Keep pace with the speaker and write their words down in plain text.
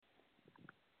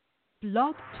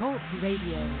Blog Talk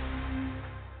Radio.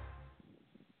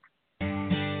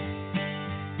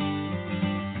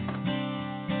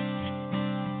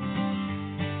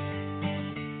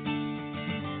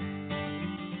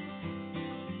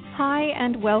 Hi,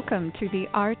 and welcome to The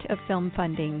Art of Film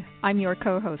Funding. I'm your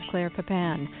co-host, Claire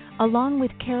Papin, along with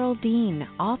Carol Dean,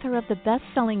 author of the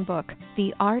best-selling book,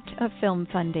 The Art of Film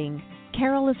Funding.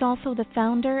 Carol is also the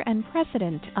founder and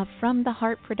president of From the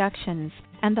Heart Productions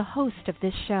and the host of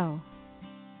this show.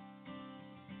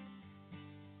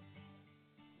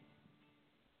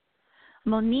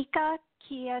 Monika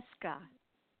Kieska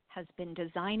has been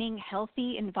designing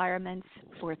healthy environments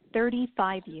for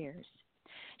 35 years.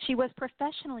 She was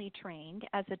professionally trained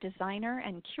as a designer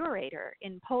and curator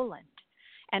in Poland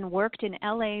and worked in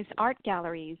LA's art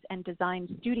galleries and design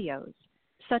studios,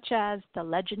 such as the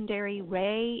legendary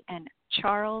Ray and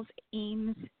Charles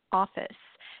Eames office.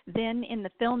 Then in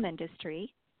the film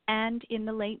industry, and in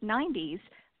the late 90s,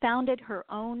 founded her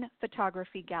own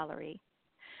photography gallery.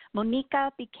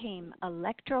 Monika became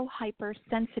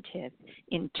electro-hypersensitive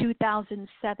in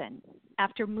 2007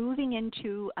 after moving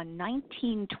into a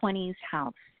 1920s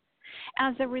house.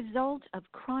 As a result of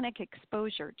chronic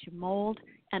exposure to mold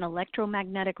and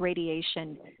electromagnetic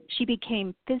radiation, she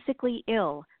became physically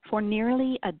ill for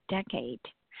nearly a decade.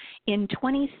 In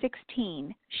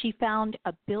 2016, she found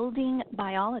a building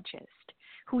biologist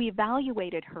who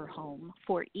evaluated her home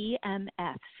for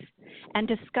EMFs and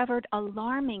discovered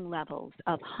alarming levels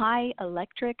of high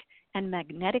electric and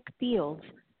magnetic fields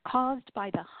caused by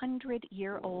the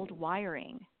 100-year-old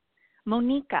wiring.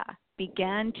 Monika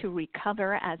began to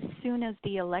recover as soon as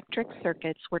the electric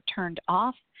circuits were turned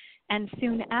off, and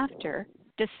soon after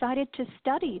decided to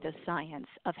study the science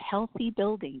of healthy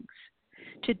buildings.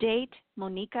 To date,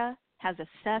 Monika has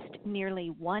assessed nearly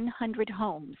 100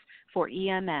 homes for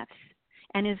EMFs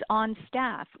and is on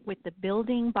staff with the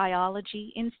Building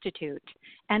Biology Institute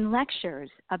and lectures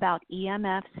about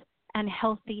EMFs and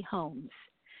healthy homes.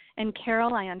 And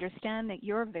Carol, I understand that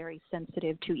you're very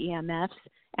sensitive to EMFs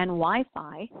and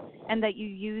Wi-Fi, and that you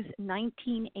use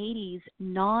 1980s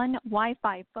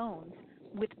non-Wi-Fi phones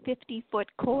with 50-foot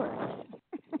cords.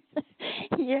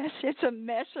 Yes, it's a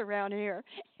mess around here.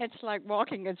 It's like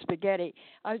walking in spaghetti.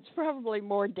 It's probably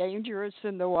more dangerous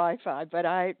than the Wi-Fi, but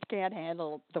I can't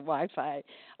handle the Wi-Fi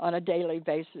on a daily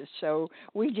basis. So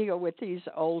we deal with these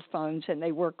old phones, and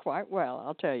they work quite well,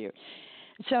 I'll tell you.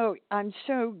 So I'm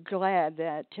so glad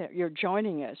that you're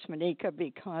joining us, Monika,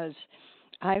 because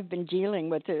I've been dealing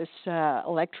with this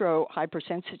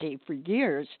electro-hypersensitivity for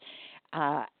years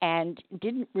and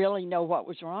didn't really know what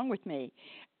was wrong with me.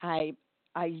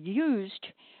 I used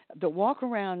the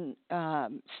walk-around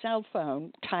cell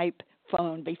phone type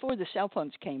phone before the cell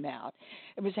phones came out.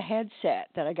 It was a headset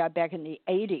that I got back in the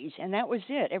 80s, and that was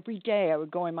it. Every day I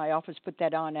would go in my office, put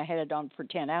that on. I had it on for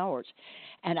 10 hours,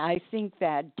 and I think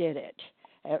that did it.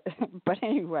 But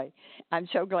anyway, I'm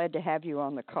so glad to have you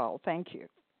on the call. Thank you.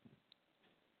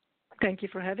 Thank you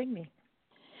for having me.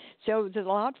 So there's a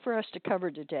lot for us to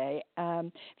cover today.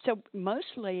 So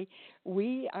mostly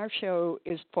our show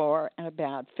is for and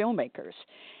about filmmakers.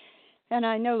 And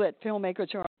I know that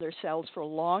filmmakers are on their cells for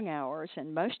long hours,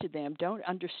 and most of them don't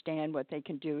understand what they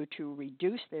can do to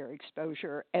reduce their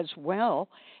exposure as well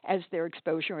as their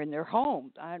exposure in their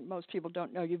home. Most people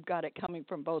don't know you've got it coming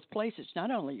from both places,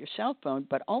 not only your cell phone,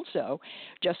 but also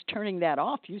just turning that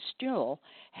off, you still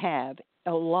have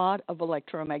a lot of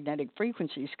electromagnetic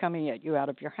frequencies coming at you out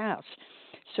of your house.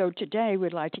 So today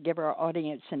we'd like to give our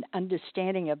audience an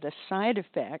understanding of the side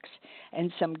effects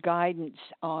and some guidance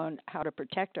on how to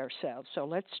protect ourselves. So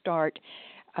let's start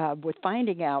with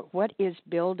finding out what is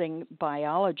building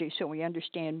biology so we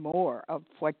understand more of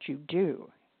what you do.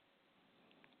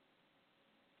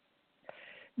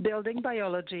 Building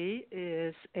biology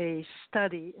is a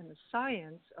study in the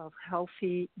science of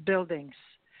healthy buildings.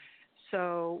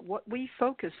 So what we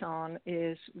focus on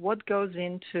is what goes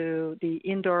into the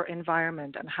indoor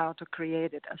environment and how to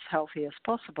create it as healthy as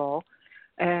possible,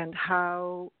 and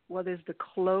what is the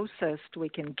closest we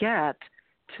can get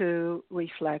to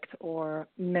reflect or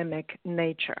mimic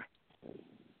nature.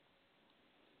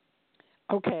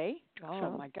 Okay.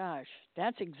 Oh, my gosh.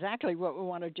 That's exactly what we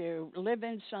want to do. Live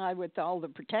inside with all the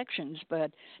protections,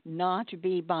 but not to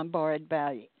be bombarded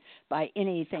by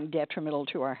anything detrimental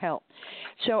to our health.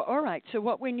 So, all right. So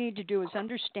what we need to do is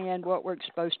understand what we're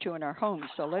exposed to in our homes.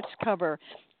 So let's cover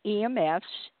EMFs,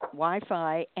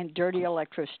 Wi-Fi, and dirty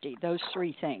electricity, those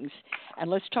three things.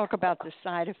 And let's talk about the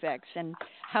side effects and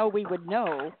how we would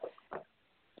know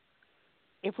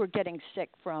if we're getting sick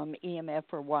from EMF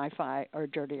or Wi-Fi or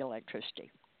dirty electricity.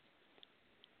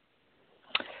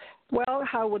 Well,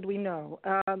 how would we know?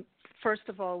 First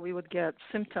of all, we would get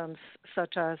symptoms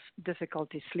such as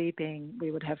difficulty sleeping.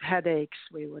 We would have headaches.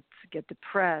 We would get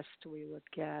depressed. We would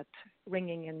get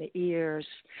ringing in the ears.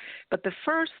 But the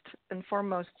first and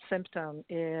foremost symptom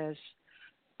is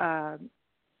uh,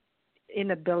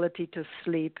 inability to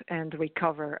sleep and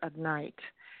recover at night.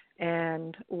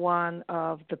 And one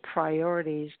of the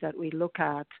priorities that we look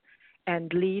at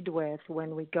and lead with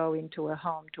when we go into a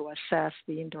home to assess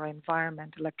the indoor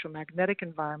environment, electromagnetic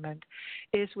environment,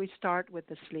 is we start with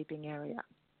the sleeping area.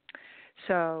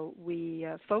 So we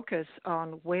focus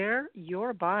on where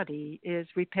your body is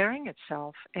repairing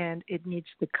itself, and it needs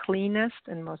the cleanest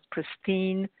and most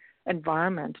pristine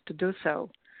environment to do so.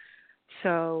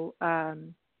 So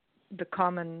the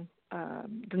common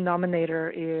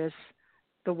denominator is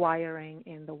the wiring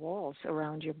in the walls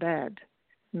around your bed,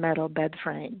 metal bed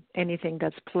frame, anything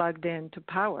that's plugged into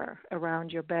power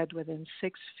around your bed within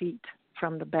 6 feet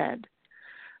from the bed.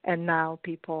 And now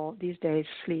people these days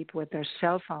sleep with their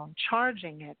cell phone,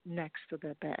 charging it next to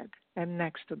their bed and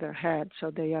next to their head. So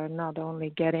they are not only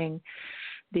getting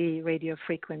the radio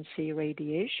frequency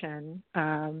radiation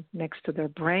next to their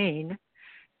brain,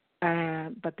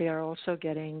 but they are also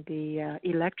getting the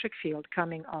electric field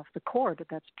coming off the cord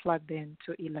that's plugged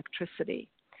into electricity.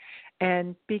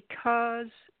 And because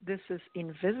this is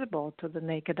invisible to the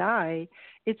naked eye,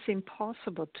 it's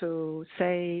impossible to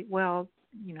say, well,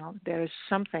 you know, there's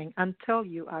something until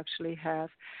you actually have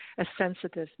a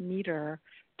sensitive meter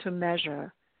to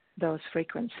measure those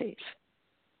frequencies.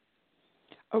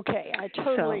 Okay, I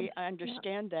totally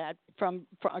understand that from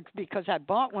because I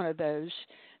bought one of those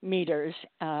meters,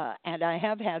 and I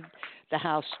have had the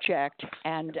house checked,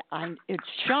 and it's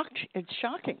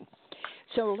shocking.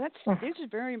 So these are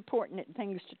very important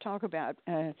things to talk about.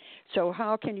 So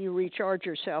how can you recharge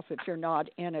yourself if you're not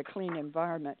in a clean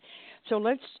environment? So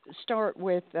let's start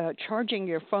with charging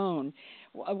your phone.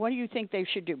 What do you think they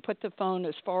should do? Put the phone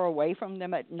as far away from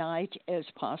them at night as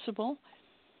possible?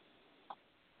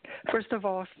 First of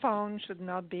all, a phone should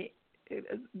not be,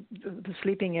 the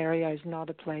sleeping area is not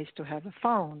a place to have a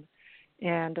phone,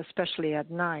 and especially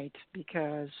at night,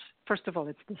 because first of all,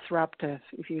 it's disruptive.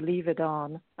 If you leave it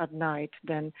on at night,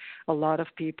 then a lot of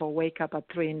people wake up at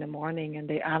 3 in the morning and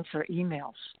they answer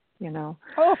emails, you know.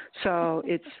 Oh. So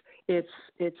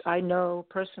it's I know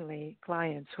personally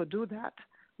clients who do that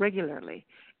regularly.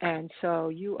 And so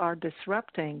you are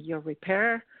disrupting your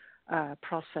repair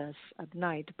process at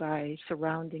night by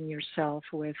surrounding yourself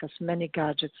with as many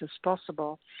gadgets as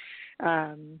possible.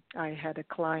 I had a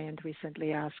client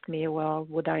recently ask me, well,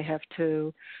 would I have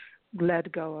to let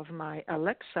go of my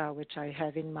Alexa, which I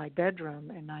have in my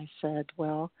bedroom? And I said,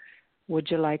 well,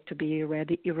 would you like to be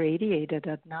irradiated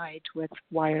at night with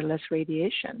wireless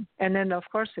radiation? And then, of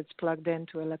course, it's plugged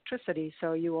into electricity,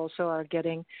 so you also are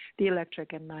getting the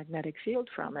electric and magnetic field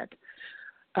from it.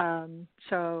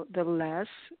 So the less,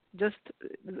 just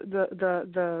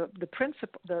the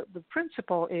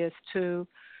principle is to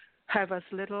have as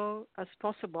little as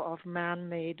possible of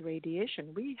man-made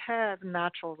radiation. We have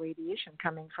natural radiation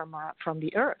coming from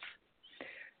the earth,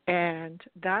 and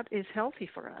that is healthy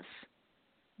for us.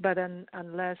 But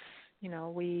unless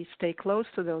we stay close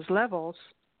to those levels,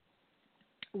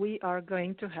 we are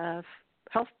going to have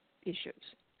health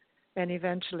issues, and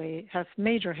eventually have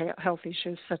major health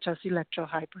issues such as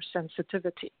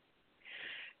electrohypersensitivity.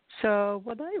 So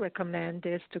what I recommend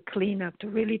is to clean up, to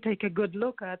really take a good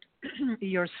look at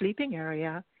your sleeping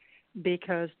area,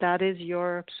 because that is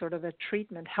your sort of a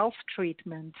treatment, health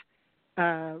treatment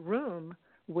room,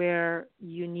 where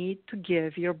you need to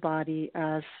give your body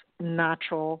as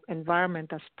natural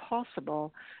environment as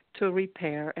possible to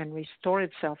repair and restore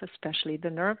itself, especially the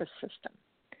nervous system,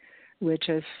 which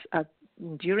is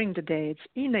during the day it's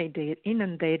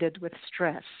inundated with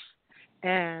stress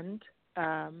and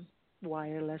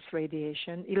wireless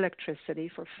radiation, electricity.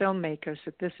 For filmmakers,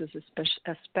 this is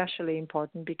especially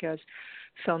important because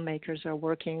filmmakers are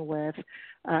working with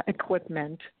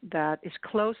equipment that is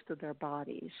close to their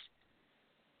bodies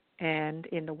and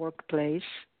in the workplace.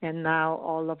 And now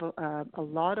a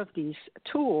lot of these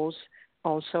tools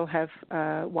also have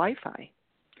Wi-Fi.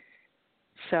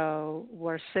 So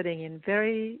we're sitting in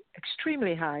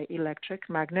extremely high electric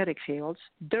magnetic fields,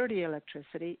 dirty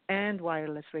electricity, and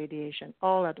wireless radiation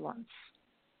all at once.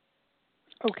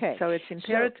 Okay. So it's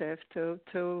imperative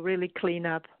to really clean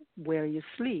up where you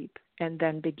sleep and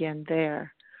then begin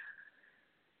there.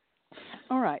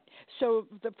 All right. So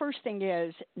the first thing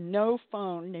is no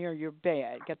phone near your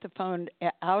bed. Get the phone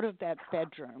out of that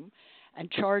bedroom and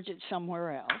charge it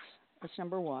somewhere else. That's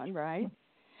number one, right?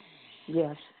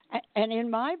 Yes. And in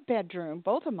my bedroom,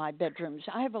 both of my bedrooms,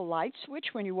 I have a light switch.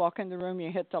 When you walk in the room, you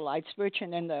hit the light switch,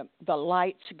 and then the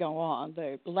lights go on,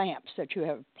 the lamps that you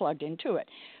have plugged into it.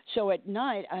 So at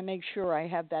night, I make sure I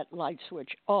have that light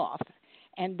switch off,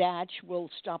 and that will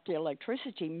stop the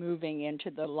electricity moving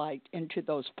into the light, into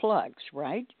those plugs,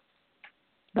 right?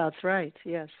 That's right,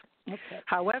 yes. Okay.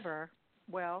 However,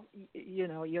 well,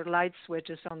 your light switch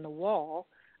is on the wall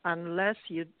unless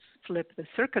you flip the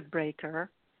circuit breaker.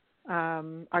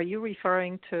 Are you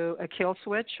referring to a kill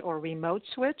switch or remote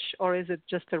switch, or is it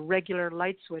just a regular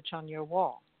light switch on your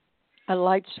wall? A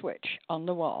light switch on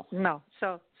the wall. No.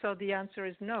 So the answer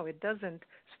is no. It doesn't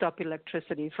stop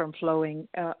electricity from flowing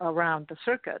around the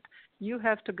circuit. You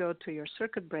have to go to your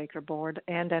circuit breaker board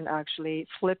and then actually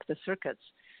flip the circuits,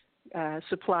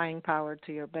 supplying power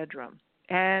to your bedroom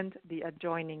and the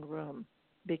adjoining room,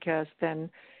 because then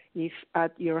if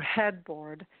at your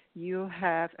headboard you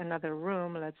have another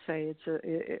room, let's say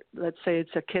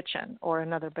it's a kitchen or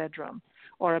another bedroom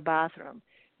or a bathroom,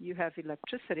 you have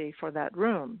electricity for that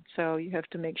room, so you have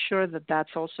to make sure that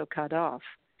that's also cut off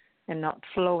and not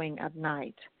flowing at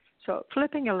night. So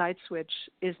flipping a light switch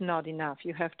is not enough.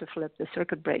 You have to flip the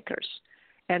circuit breakers,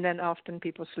 and then often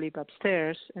people sleep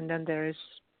upstairs, and then there is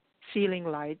ceiling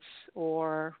lights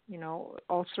or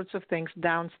all sorts of things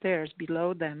downstairs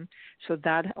below them, so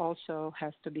that also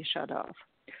has to be shut off.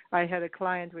 I had a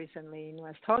client recently in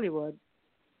West Hollywood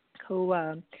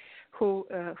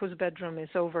whose bedroom is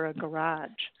over a garage,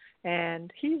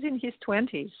 and he's in his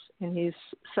 20s and he's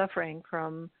suffering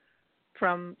from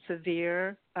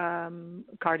severe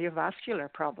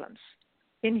cardiovascular problems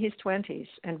in his 20s.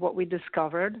 And what we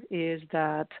discovered is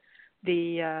that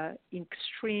the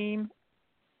extreme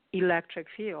electric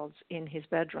fields in his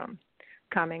bedroom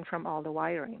coming from all the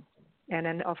wiring. And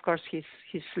then, of course, he's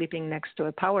sleeping next to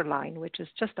a power line, which is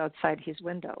just outside his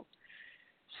window.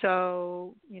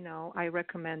 So, I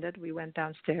recommended we went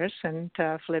downstairs and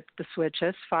flipped the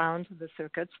switches, found the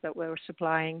circuits that were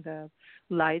supplying the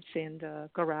lights in the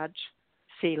garage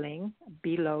ceiling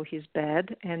below his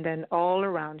bed and then all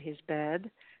around his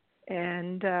bed.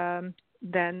 And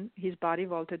then his body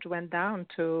voltage went down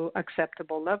to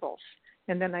acceptable levels.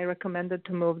 And then I recommended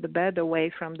to move the bed away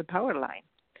from the power line.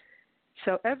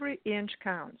 So every inch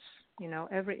counts,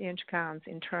 every inch counts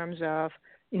in terms of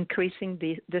increasing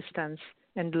the distance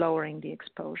and lowering the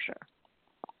exposure.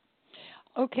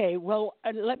 Okay, well,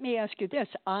 let me ask you this.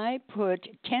 I put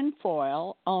tin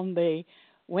foil on the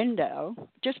window,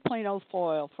 just plain old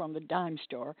foil from the dime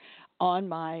store, on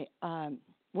my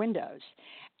windows.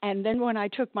 And then when I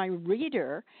took my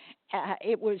reader,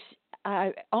 it was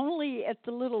only at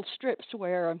the little strips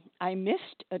where I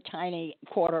missed a tiny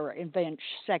quarter-inch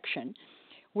section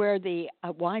where the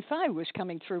Wi-Fi was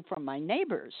coming through from my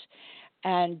neighbors.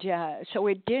 And so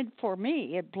it did for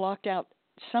me. It blocked out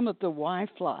some of the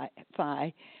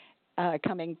Wi-Fi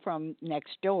coming from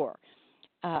next door.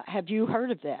 Have you heard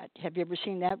of that? Have you ever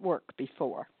seen that work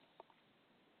before?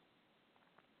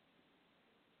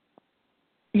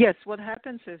 Yes, what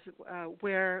happens is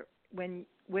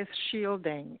with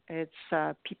shielding,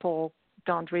 it's people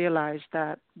don't realize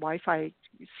that Wi-Fi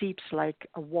seeps like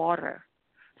water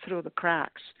through the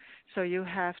cracks. So you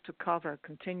have to cover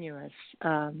continuous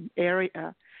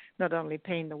area, not only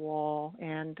paint the wall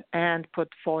and put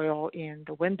foil in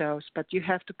the windows, but you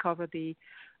have to cover the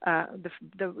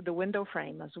window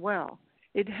frame as well.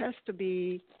 It has to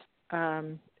be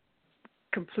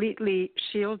completely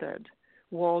shielded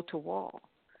wall to wall.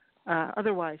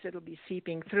 Otherwise, it'll be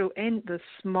seeping through in the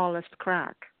smallest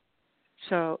crack.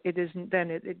 So it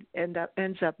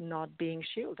ends up not being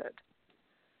shielded.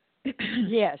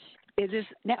 Yes. It is.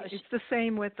 Now, it's the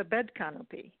same with the bed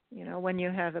canopy. When you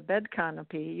have a bed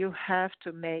canopy, you have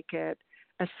to make it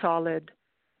a solid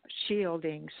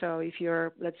shielding. So if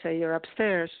let's say you're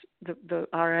upstairs, the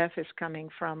RF is coming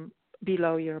from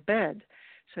below your bed.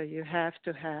 So you have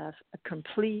to have a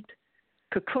complete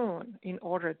cocoon in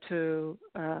order to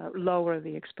lower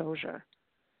the exposure.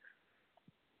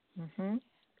 Mm-hmm.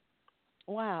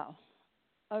 Wow.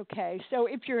 Okay. So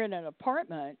if you're in an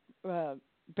apartment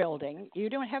building, you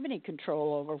don't have any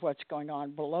control over what's going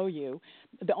on below you.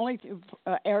 The only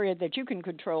area that you can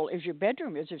control is your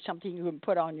bedroom. Is there something you can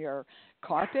put on your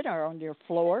carpet or on your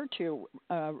floor to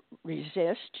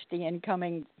resist the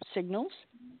incoming signals?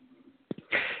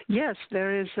 Yes,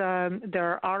 there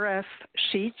are RF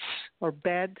sheets or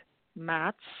bed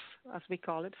mats, as we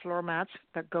call it, floor mats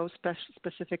that go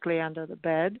specifically under the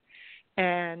bed.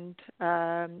 And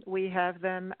we have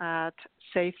them at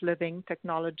Safe Living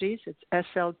Technologies. It's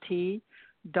slt.ca.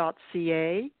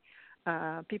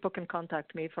 people can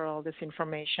contact me for all this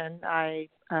information. I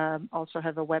also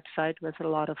have a website with a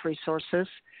lot of resources,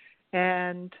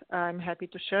 and I'm happy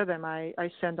to share them. I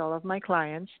send all of my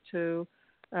clients to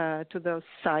those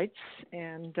sites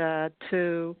and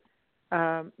to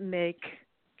make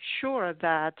sure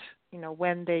that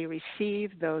when they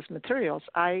receive those materials,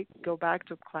 I go back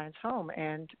to the client's home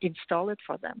and install it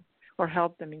for them or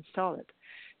help them install it.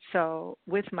 So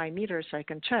with my meters, I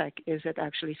can check, is it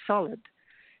actually solid?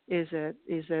 Is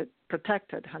it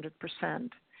protected 100%?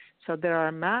 So there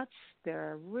are mats.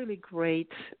 There are really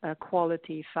great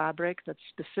quality fabric that's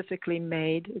specifically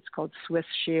made. It's called Swiss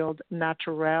Shield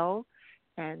Naturel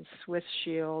and Swiss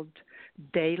Shield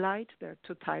Daylight. There are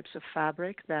two types of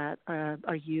fabric that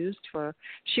are used for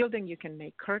shielding. You can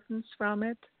make curtains from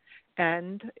it,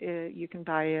 and you can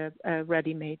buy a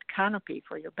ready-made canopy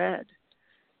for your bed.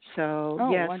 So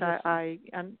yes, I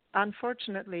and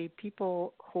unfortunately,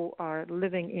 people who are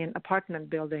living in apartment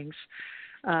buildings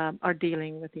are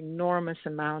dealing with enormous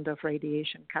amount of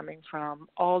radiation coming from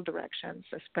all directions,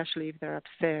 especially if they're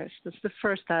upstairs. That's the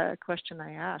first question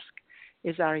I ask: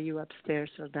 is are you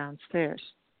upstairs or downstairs?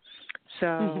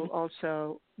 So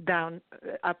also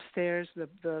upstairs,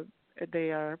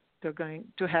 they're going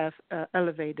to have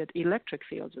elevated electric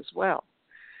fields as well,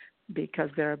 because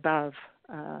they're above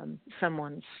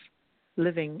someone's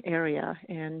living area,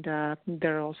 and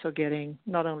they're also getting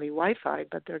not only Wi-Fi,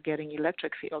 but they're getting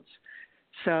electric fields.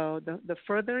 So the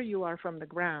further you are from the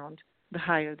ground, the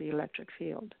higher the electric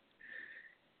field.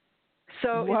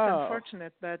 So It's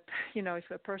unfortunate, but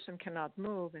if a person cannot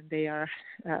move and they are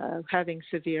having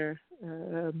severe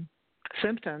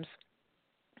symptoms,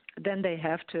 then they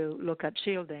have to look at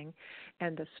shielding,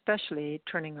 and especially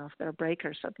turning off their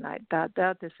breakers at night.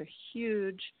 That is a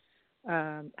huge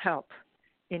help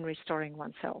in restoring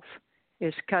oneself,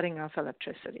 is cutting off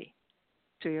electricity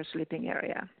to your sleeping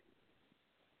area.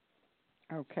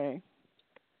 Okay.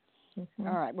 Mm-hmm.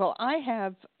 All right. Well,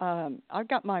 I've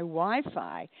got my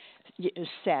Wi-Fi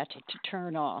set to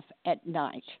turn off at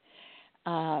night,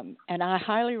 and I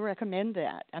highly recommend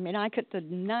that. I mean, the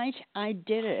night I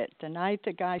did it, the night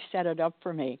the guy set it up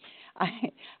for me,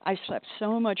 I slept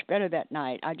so much better that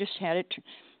night. I just had it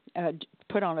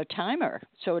put on a timer,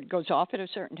 so it goes off at a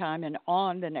certain time and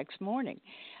on the next morning.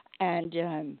 And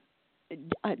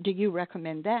do you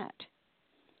recommend that?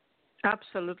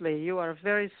 Absolutely. You are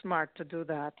very smart to do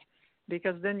that,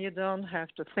 because then you don't have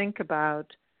to think about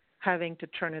having to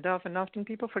turn it off. And often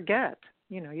people forget.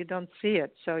 You don't see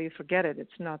it, so you forget it.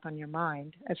 It's not on your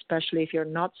mind, especially if you're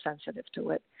not sensitive to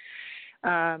it.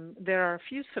 There are a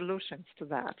few solutions to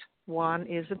that. One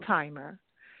is a timer.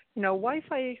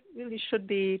 Wi-Fi really should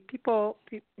be, people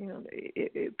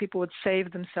would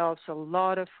save themselves a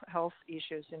lot of health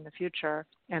issues in the future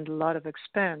and a lot of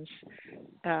expense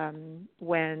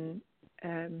when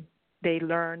they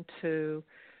learn to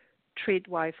treat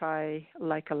Wi-Fi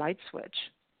like a light switch.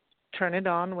 Turn it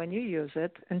on when you use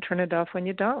it and turn it off when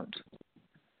you don't.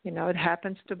 It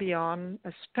happens to be on,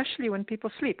 especially when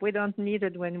people sleep. We don't need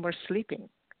it when we're sleeping.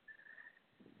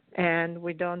 And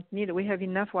we don't need it. We have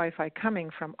enough Wi-Fi coming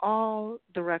from all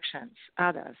directions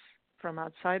at us, from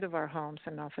outside of our homes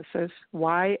and offices.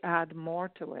 Why add more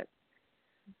to it?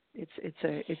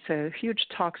 It's a huge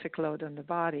toxic load on the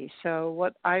body. So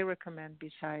what I recommend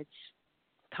besides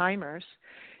timers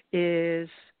is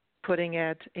putting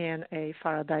it in a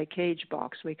Faraday cage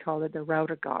box. We call it a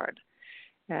router guard.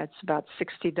 It's about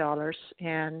 $60,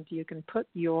 and you can put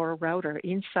your router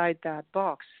inside that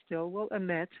box. Still will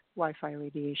emit Wi-Fi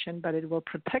radiation, but it will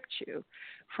protect you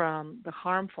from the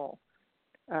harmful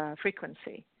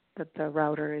frequency that the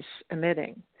router is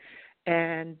emitting.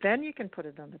 And then you can put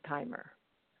it on the timer.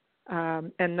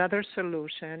 Another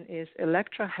solution is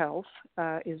Electra Health,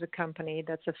 is a company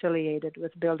that's affiliated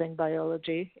with building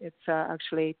biology. It's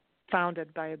actually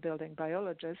founded by a building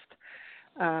biologist.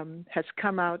 Has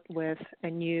come out with a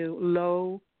new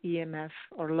low EMF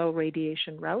or low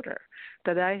radiation router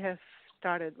that I have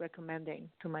started recommending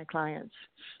to my clients.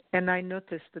 And I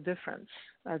noticed the difference.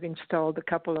 I've installed a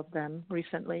couple of them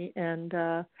recently, and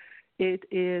you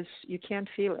can't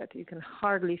feel it. You can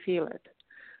hardly feel it.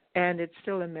 And it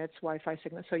still emits Wi-Fi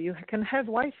signals. So you can have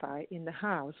Wi-Fi in the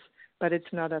house, but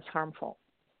it's not as harmful.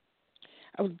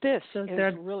 Oh, this is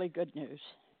really good news.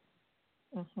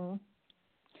 Mm-hmm.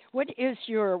 What is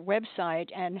your website,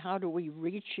 and how do we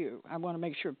reach you? I want to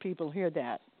make sure people hear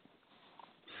that.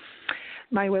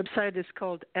 My website is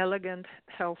called Elegant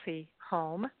Healthy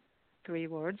Home, 3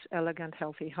 words,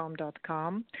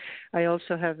 eleganthealthyhome.com. I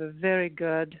also have a very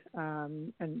good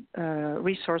and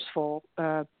resourceful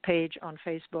page on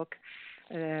Facebook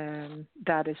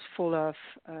that is full of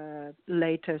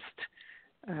latest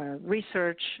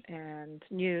research and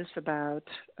news about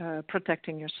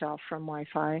protecting yourself from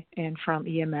Wi-Fi and from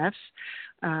EMFs.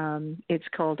 It's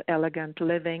called Elegant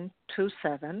Living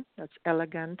 27. That's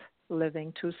Elegant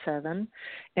Living 27,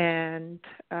 and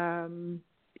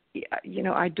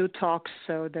I do talks,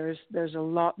 so there's a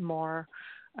lot more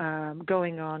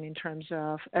going on in terms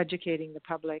of educating the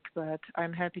public, but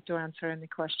I'm happy to answer any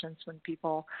questions when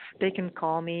they can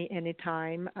call me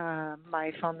anytime.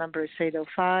 My phone number is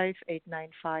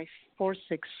 805-895-4687.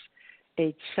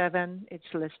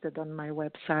 It's listed on my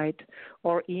website,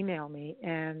 or email me,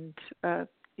 and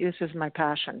this is my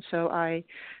passion. So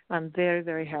I'm very,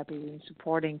 very happy in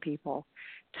supporting people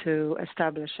to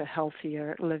establish a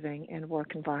healthier living and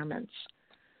work environments.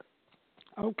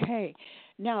 Okay.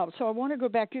 Now, so I want to go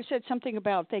back. You said something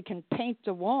about they can paint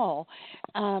the wall.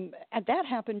 And that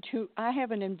happened to, I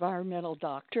have an environmental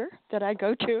doctor that I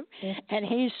go to, and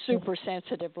he's super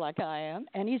sensitive like I am,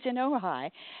 and he's in Ojai,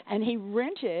 and he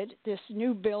rented this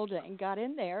new building, got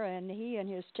in there, and he and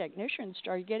his technicians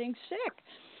started getting sick.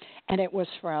 And it was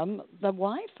from the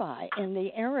Wi-Fi in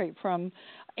the area, from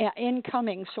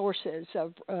incoming sources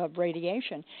of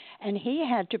radiation. And he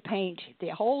had to paint the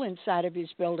whole inside of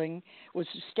his building, was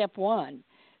step one.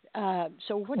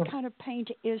 So what kind of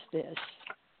paint is this?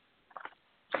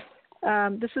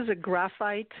 This is a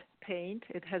graphite paint.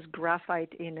 It has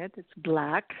graphite in it. It's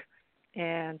black,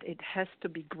 and it has to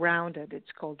be grounded.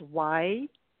 It's called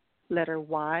letter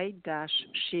Y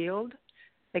 -shield.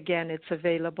 Again, it's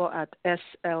available at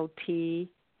slt.ca.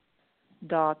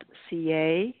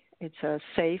 It's a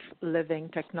Safe Living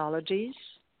Technologies.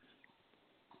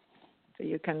 So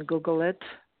you can Google it,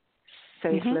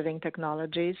 Safe Living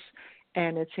Technologies.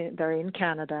 And they're in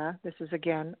Canada. This is,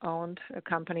 again, a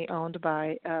company owned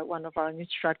by one of our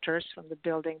instructors from the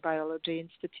Building Biology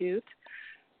Institute.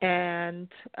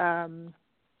 And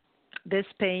this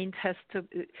paint has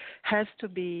to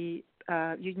be,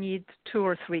 you need 2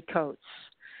 or 3 coats.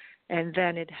 And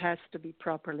then it has to be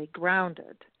properly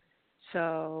grounded.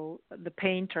 So the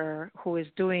painter who is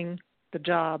doing the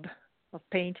job of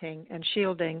painting and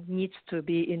shielding needs to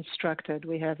be instructed.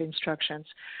 We have instructions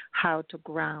how to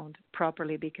ground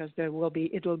properly, because it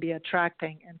will be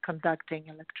attracting and conducting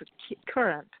electric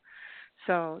current.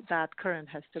 So that current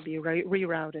has to be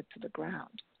rerouted to the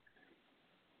ground.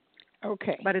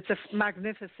 Okay. But it's a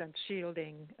magnificent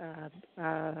shielding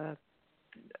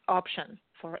option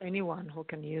for anyone who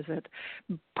can use it.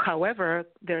 However,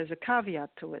 there's a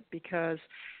caveat to it, because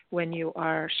when you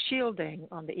are shielding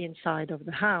on the inside of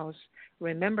the house,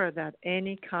 remember that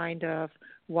any kind of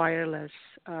wireless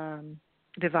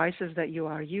devices that you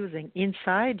are using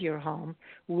inside your home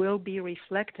will be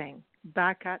reflecting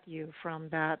back at you from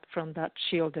that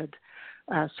shielded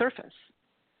surface.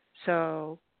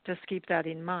 So just keep that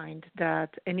in mind,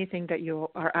 that anything that you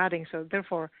are adding, so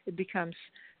therefore it becomes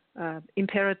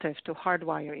imperative to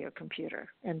hardwire your computer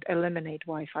and eliminate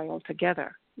Wi-Fi altogether,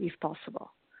 if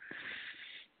possible.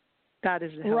 That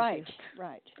is the healthiest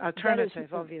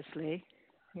alternative, obviously.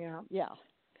 Yeah. Yeah.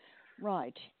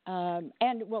 Right.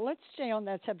 And well, let's stay on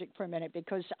that subject for a minute,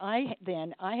 because I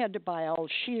had to buy all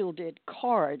shielded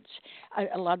cards.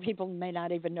 A lot of people may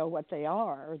not even know what they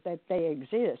are or that they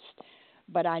exist,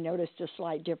 but I noticed a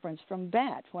slight difference from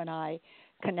that when I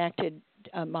connected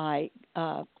my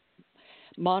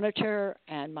monitor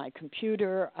and my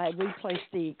computer. I replaced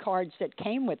the cards that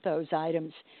came with those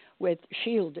items with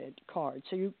shielded cards.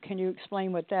 So can you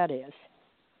explain what that is?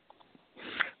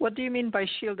 What do you mean by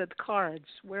shielded cards?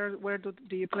 Where do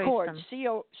you place cords, them?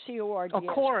 C-O-R-D-S,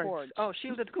 cords. Cords. Oh,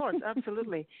 shielded cords,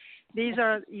 absolutely. These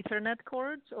are Ethernet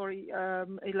cords or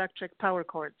electric power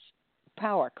cords?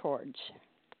 Power cords.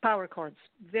 Power cords.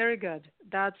 Very good.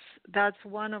 That's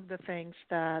one of the things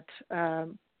that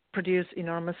produce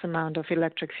enormous amount of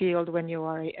electric field when you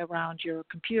are around your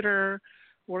computer,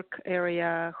 work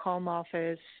area, home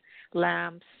office,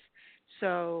 lamps.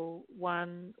 So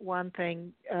one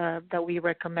thing that we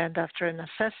recommend after an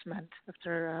assessment,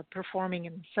 after performing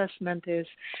an assessment, is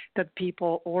that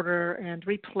people order and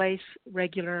replace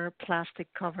regular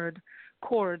plastic-covered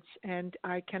cords. And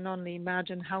I can only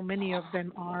imagine how many of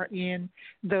them are in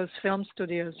those film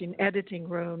studios, in editing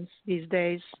rooms these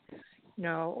days,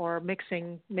 or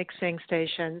mixing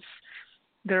stations.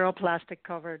 They're all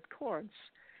plastic-covered cords.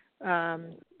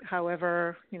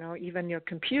 However, even your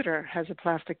computer has a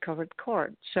plastic-covered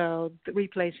cord. So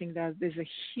replacing that is a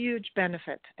huge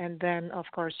benefit. And then, of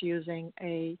course, using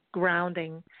a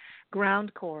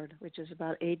ground cord, which is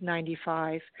about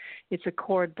 $8.95. It's a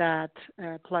cord that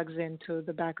plugs into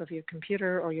the back of your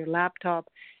computer or your laptop,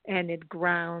 and it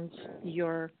grounds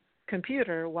your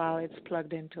computer while it's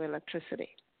plugged into electricity.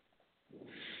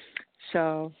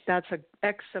 So that's an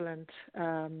excellent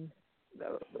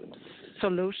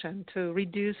solution to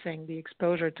reducing the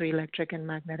exposure to electric and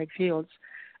magnetic fields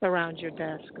around your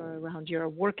desk or around your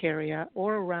work area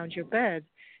or around your bed.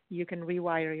 You can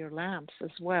rewire your lamps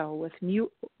as well with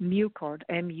mu cord,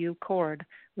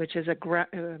 which is a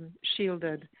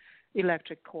shielded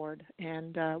electric cord,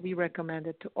 and we recommend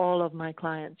it to all of my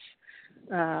clients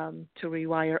to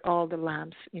rewire all the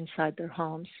lamps inside their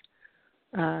homes.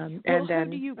 And then,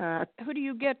 who do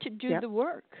you get to do the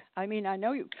work? I mean, I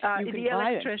know you can the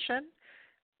buy electrician.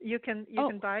 It. You can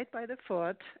buy it by the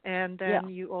foot, and then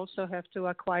you also have to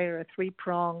acquire a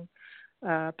 3-prong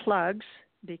plugs,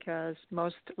 because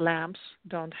most lamps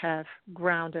don't have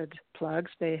grounded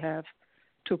plugs. They have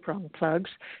 2-prong plugs.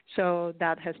 So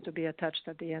that has to be attached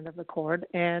at the end of the cord.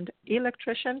 And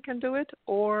electrician can do it,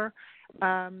 or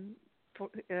Home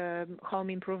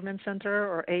Improvement Center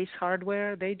or Ace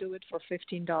Hardware, they do it for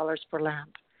 $15 per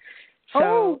lamp.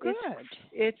 So good.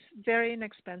 It's very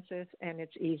inexpensive and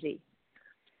it's easy.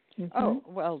 Mm-hmm. Oh,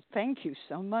 well, thank you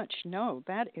so much. No,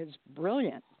 that is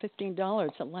brilliant.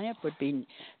 $15 a lamp would be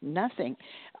nothing.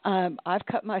 I've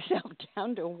cut myself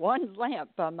down to 1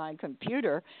 lamp on my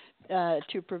computer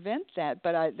to prevent that,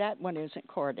 but that one isn't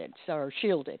corded or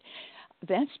shielded.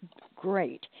 That's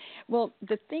great. Well,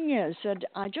 the thing is that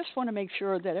I just want to make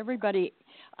sure that everybody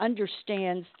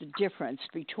understands the difference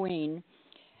between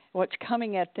what's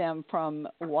coming at them from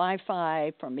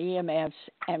Wi-Fi, from EMFs,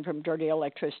 and from dirty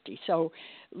electricity. So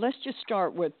let's just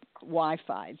start with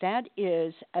Wi-Fi. That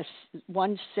is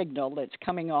one signal that's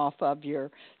coming off of your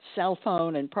cell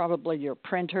phone and probably your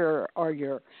printer or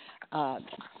your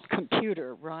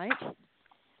computer, right?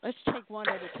 Let's take one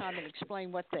at a time and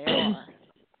explain what they are.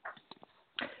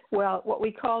 Well, what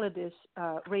we call it is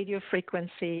radio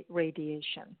frequency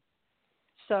radiation.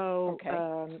 So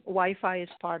Wi-Fi is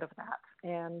part of that,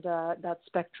 and that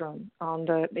spectrum on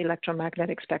the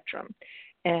electromagnetic spectrum.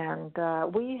 And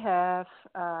we have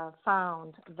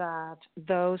found that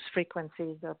those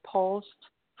frequencies are pulsed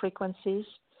frequencies.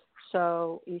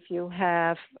 So if you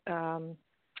have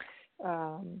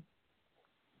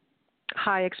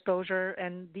high exposure,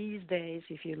 and these days,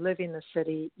 if you live in the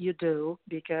city, you do,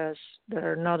 because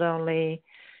there are not only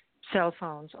cell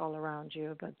phones all around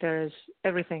you, but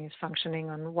everything is functioning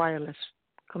on wireless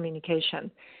communication.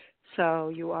 So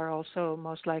you are also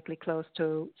most likely close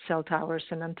to cell towers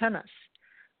and antennas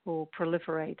who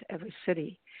proliferate every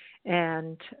city.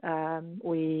 And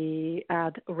we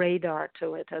add radar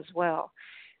to it as well.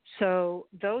 So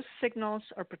those signals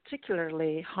are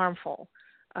particularly harmful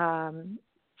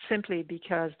simply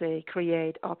because they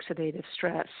create oxidative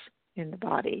stress in the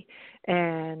body.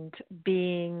 And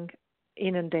being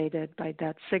inundated by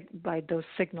those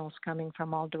signals coming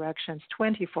from all directions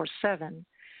 24/7,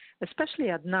 especially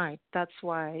at night. That's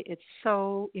why it's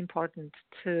so important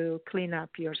to clean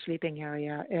up your sleeping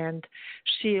area and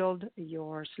shield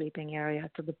your sleeping area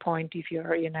to the point if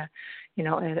you're in a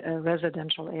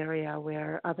residential area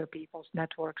where other people's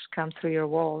networks come through your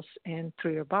walls and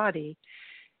through your body.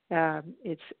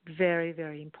 It's very,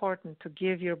 very important to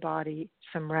give your body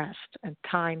some rest and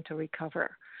time to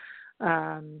recover.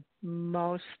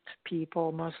 Most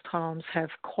homes have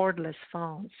cordless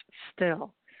phones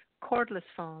still. Cordless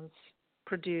phones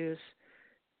produce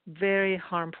very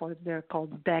harmful, they're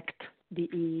called BECT,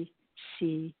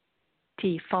 B-E-C-T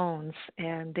phones,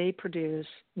 and they produce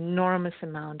enormous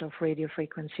amount of radio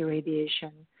frequency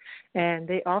radiation. And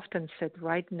they often sit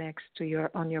right next to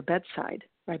on your bedside,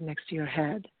 right next to your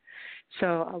head.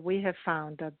 So we have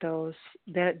found that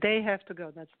they have to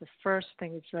go. That's the first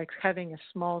thing. It's like having a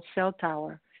small cell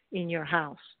tower in your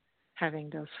house, having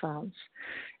those phones.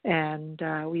 And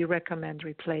we recommend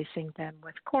replacing them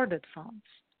with corded phones.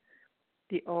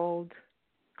 The old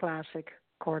classic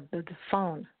corded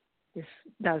phone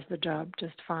does the job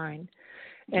just fine.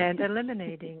 And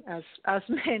eliminating as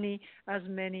many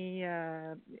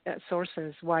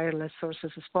sources, wireless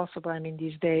sources as possible. I mean,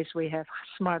 these days we have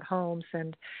smart homes,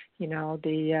 and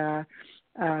the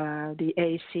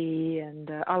AC and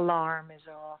alarm is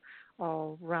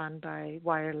all run by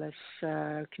wireless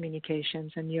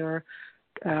communications, and your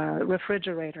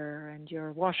refrigerator and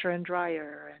your washer and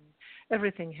dryer and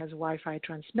everything has Wi-Fi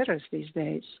transmitters these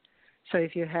days. So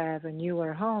if you have a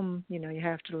newer home, you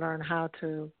have to learn how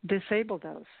to disable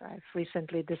those. I've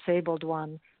recently disabled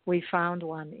one. We found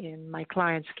one in my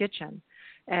client's kitchen,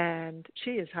 and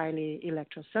she is highly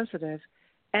electrosensitive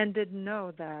and didn't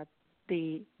know that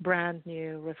the brand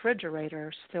new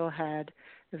refrigerator still had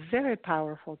a very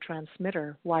powerful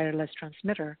transmitter, wireless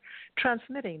transmitter,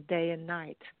 transmitting day and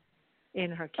night. in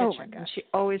her Oh kitchen, my and gosh. she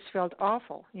always felt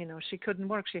awful. She couldn't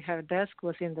work. Her desk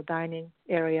was in the dining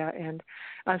area, and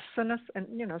as soon as,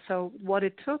 so what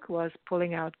it took was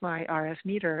pulling out my RF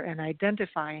meter and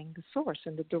identifying the source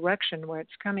and the direction where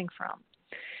it's coming from,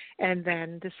 and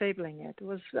then disabling it. It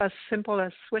was as simple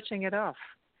as switching it off,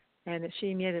 and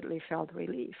she immediately felt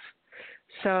relief.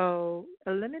 So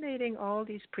eliminating all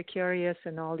these precarious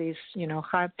and all these, these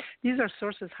are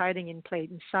sources hiding in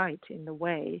plain sight in the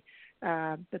way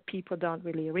that people don't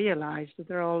really realize that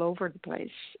they're all over the place,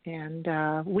 and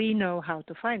we know how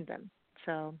to find them.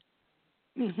 So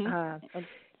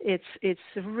it's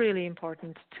really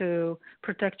important to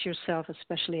protect yourself,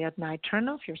 especially at night. Turn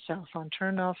off your cell phone.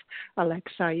 Turn off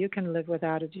Alexa. You can live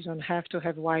without it. You don't have to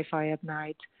have Wi-Fi at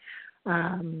night.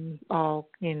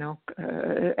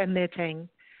 Emitting,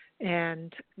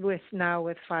 and with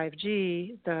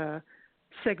 5G, the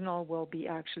signal will be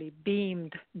actually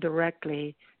beamed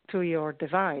directly to your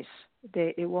device.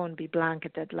 It won't be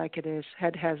blanketed like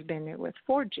has been with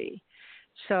 4G.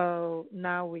 So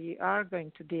now we are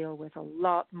going to deal with a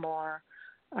lot more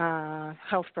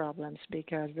health problems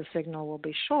because the signal will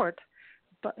be short.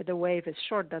 But the wave is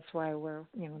short. That's why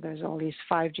there's all these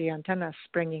 5G antennas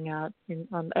springing out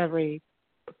on every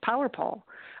power pole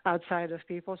outside of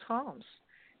people's homes,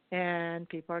 and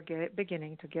people are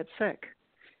beginning to get sick.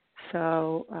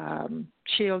 So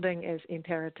shielding is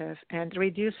imperative, and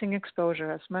reducing exposure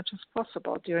as much as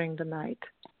possible during the night.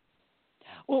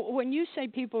 Well, when you say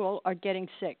people are getting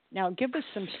sick, now give us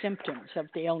some symptoms of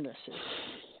the illnesses.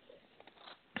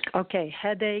 Okay,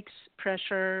 headaches,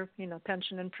 pressure,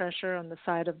 tension and pressure on the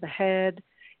side of the head,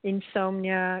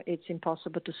 insomnia, it's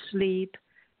impossible to sleep,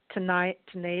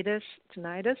 tinnitus,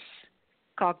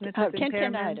 cognitive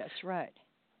impairment. Tinnitus, right.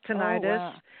 Tinnitus,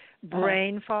 wow.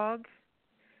 brain fog.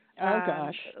 Oh,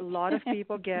 gosh. A lot of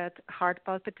people get heart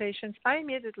palpitations. I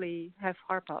immediately have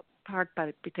heart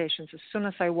palpitations as soon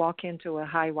as I walk into a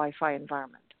high Wi-Fi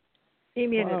environment.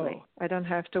 Immediately. Whoa. I don't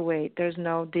have to wait. There's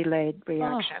no delayed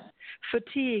reaction.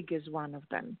 Fatigue is one of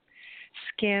them.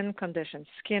 Skin conditions,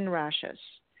 skin rashes.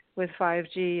 With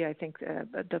 5G, I think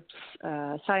the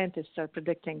scientists are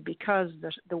predicting because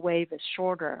the wave is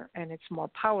shorter and it's more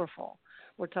powerful.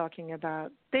 We're talking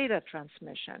about data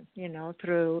transmission,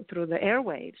 through the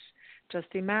airwaves. Just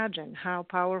imagine how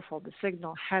powerful the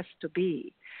signal has to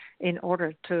be in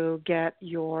order to get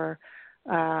your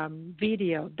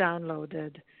video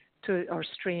downloaded or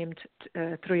streamed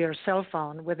through your cell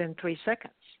phone within 3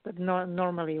 seconds. That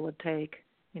normally would take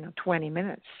 20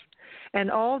 minutes, and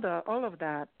all of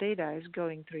that data is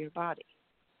going through your body.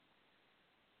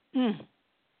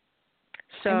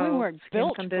 So and we weren't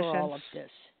built conditions, for all of this.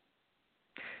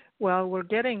 Well, we're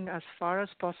getting as far as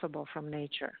possible from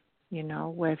nature,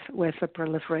 with the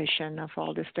proliferation of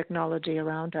all this technology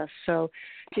around us. So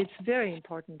it's very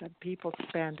important that people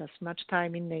spend as much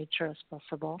time in nature as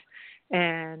possible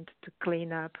and to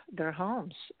clean up their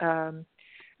homes.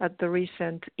 At the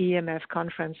recent EMF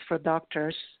conference for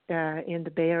doctors in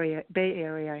the Bay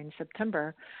Area in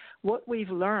September, what we've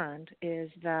learned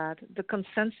is that the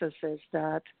consensus is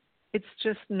that it's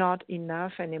just not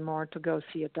enough anymore to go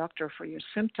see a doctor for your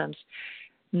symptoms.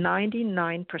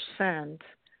 99%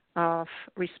 of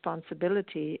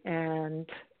responsibility and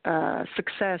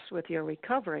success with your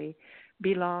recovery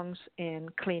belongs in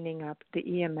cleaning up the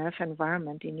EMF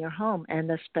environment in your home,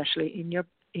 and especially in your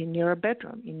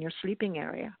bedroom, in your sleeping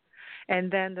area.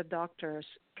 And then the doctors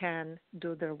can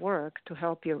do their work to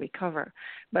help you recover.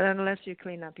 But unless you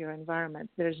clean up your environment,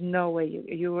 there's no way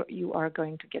you are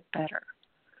going to get better.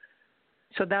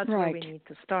 So that's right. where we need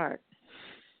to start.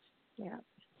 Yeah.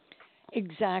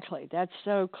 Exactly. That's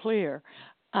so clear.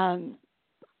 And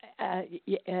that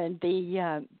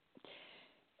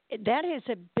is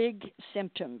a big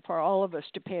symptom for all of us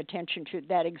to pay attention to,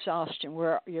 that exhaustion,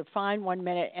 where you're fine 1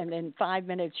 minute and then 5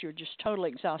 minutes you're just totally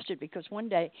exhausted. Because one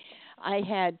day I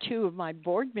had 2 of my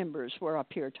board members were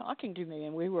up here talking to me,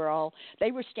 and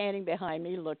they were standing behind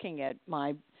me looking at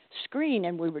my screen,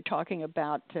 and we were talking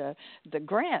about the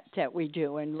grant that we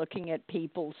do and looking at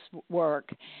people's work.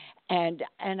 And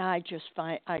I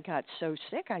got so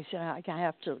sick. I said, I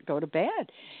have to go to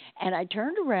bed. And I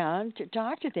turned around to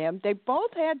talk to them. They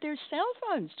both had their cell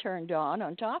phones turned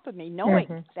on top of me,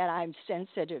 knowing that I'm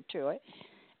sensitive to it.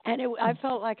 And I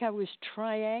felt like I was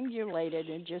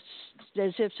triangulated, and just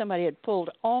as if somebody had pulled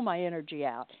all my energy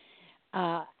out.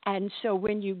 And so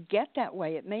when you get that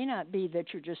way, it may not be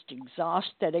that you're just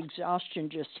exhausted, that exhaustion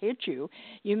just hit you.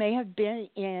 You may have been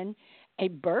in a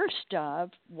burst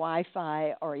of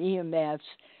Wi-Fi or EMFs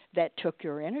that took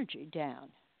your energy down.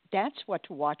 That's what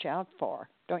to watch out for.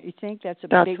 Don't you think that's a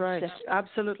big... That's right.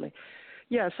 Absolutely.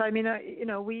 Yes, I mean,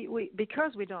 we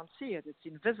because we don't see it, it's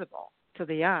invisible to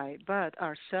the eye, but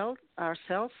our cells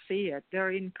see it.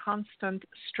 They're in constant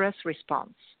stress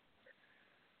response.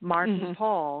 Martin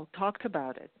Paul talked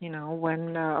about it,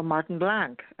 when Martin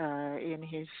Blanc, in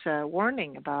his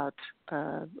warning about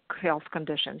health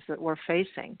conditions that we're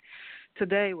facing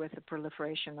today with the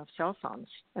proliferation of cell phones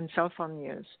and cell phone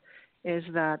use, is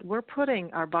that we're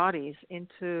putting our bodies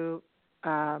into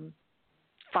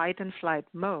fight and flight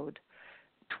mode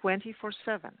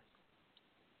 24/7.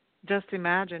 Just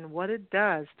imagine what it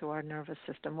does to our nervous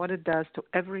system, what it does to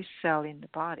every cell in the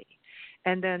body.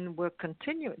 And then we're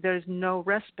continuing. There's no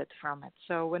respite from it.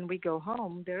 So when we go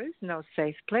home, there is no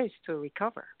safe place to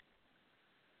recover.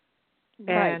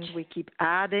 Right. And we keep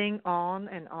adding on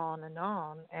and on and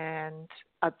on. And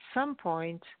at some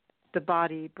point, the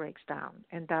body breaks down.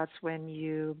 And that's when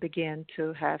you begin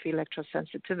to have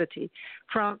electrosensitivity,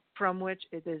 from which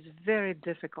it is very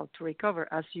difficult to recover,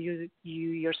 as you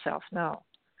yourself know.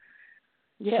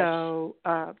 Yes. So,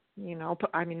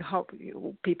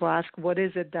 people ask, what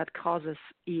is it that causes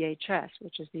EHS,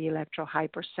 which is the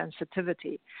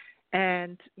electrohypersensitivity?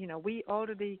 And, we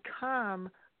already come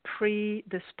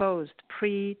predisposed,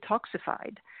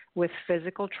 pre-toxified with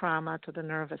physical trauma to the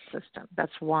nervous system.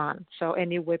 That's one. So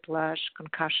any whiplash,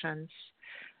 concussions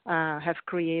have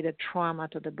created trauma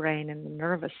to the brain and the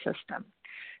nervous system.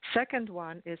 Second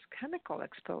one is chemical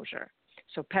exposure.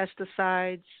 So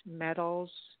pesticides,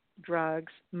 metals,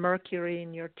 drugs, mercury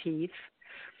in your teeth.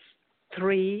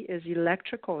 3 is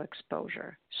electrical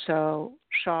exposure. So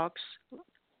shocks,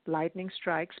 lightning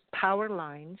strikes, power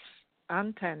lines,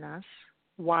 antennas,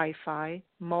 Wi-Fi,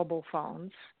 mobile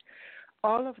phones,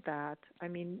 all of that. I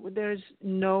mean, there's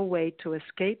no way to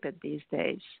escape it these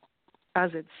days,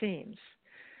 as it seems.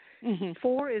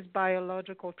 4 is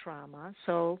biological trauma,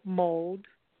 so mold,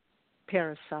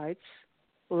 parasites,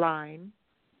 Lyme.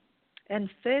 And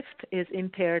 5th is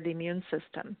impaired immune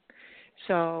system.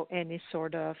 So any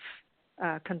sort of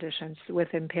conditions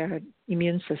with impaired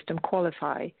immune system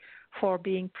qualify for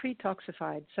being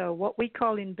pre-toxified. So what we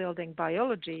call in building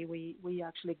biology, we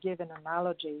actually give an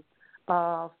analogy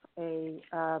of a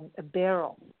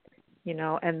barrel,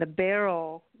 and the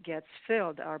barrel gets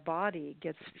filled, our body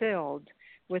gets filled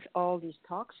with all these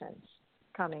toxins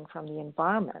coming from the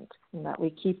environment and that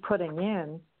we keep putting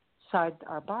inside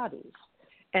our bodies.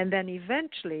 And then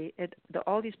eventually,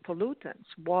 all these pollutants,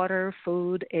 water,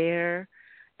 food, air,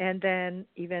 and then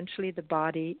eventually the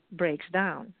body breaks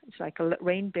down. It's like a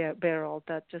rain barrel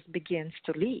that just begins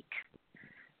to leak.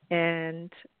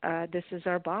 And this is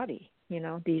our body,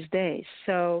 these days.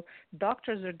 So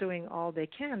doctors are doing all they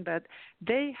can, but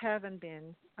they haven't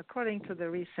been, according to the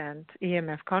recent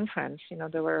EMF conference,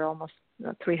 there were almost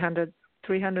 300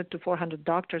 to 400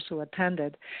 doctors who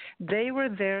attended. They were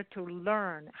there to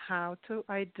learn how to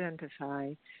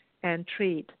identify and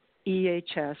treat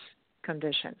EHS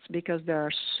conditions, because there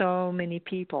are so many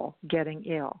people getting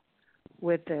ill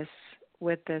with this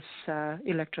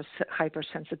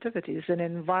electrohypersensitivity. It's an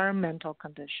environmental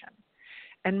condition.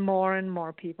 And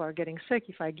more people are getting sick.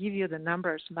 If I give you the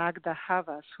numbers, Magda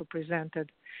Havas, who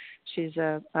presented, she's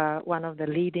one of the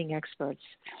leading experts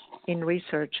in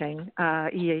researching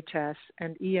EHS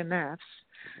and EMFs.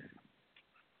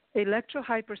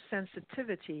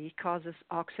 Electrohypersensitivity causes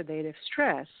oxidative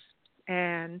stress,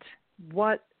 and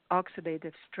what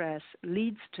oxidative stress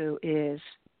leads to is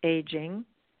aging,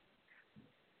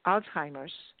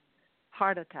 Alzheimer's,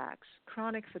 heart attacks,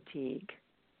 chronic fatigue,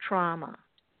 trauma,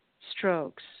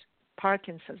 strokes,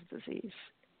 Parkinson's disease.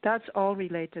 That's all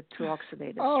related to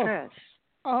oxidative stress.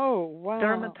 Oh, wow.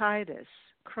 Dermatitis,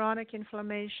 chronic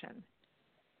inflammation,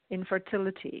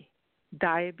 infertility,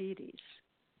 diabetes.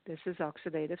 This is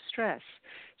oxidative stress.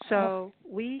 So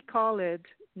we call it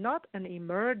not an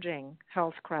emerging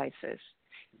health crisis.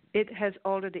 It has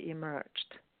already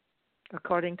emerged.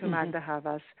 According to Magda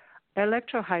Havas,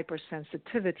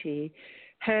 electrohypersensitivity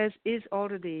is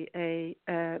already a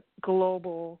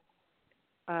global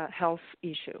health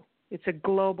issue. It's a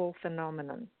global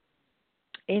phenomenon.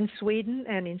 In Sweden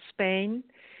and in Spain,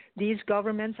 these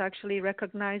governments actually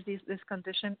recognize this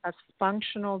condition as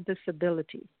functional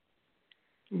disability.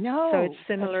 No, so it's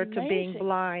similar that's to being amazing.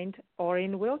 blind or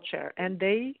in wheelchair, and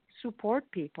they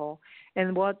support people.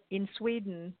 And what in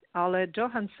Sweden, Ale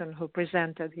Johansson, who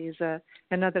presented, he's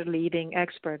another leading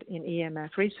expert in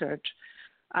EMF research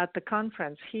at the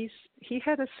conference. He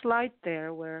had a slide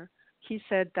there where he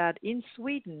said that in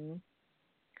Sweden,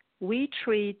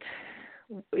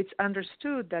 it's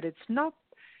understood that it's not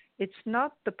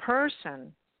the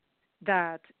person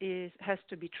that has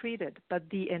to be treated, but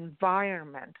the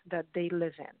environment that they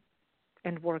live in.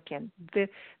 and work in.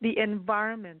 The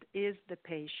environment is the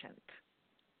patient,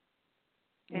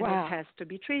 and Wow. it has to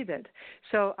be treated.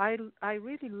 So I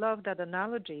really love that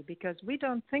analogy because we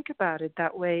don't think about it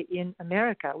that way in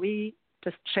America. We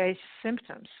just chase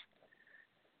symptoms,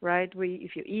 right?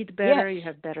 If you eat better, Yes. you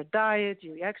have better diet,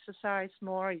 you exercise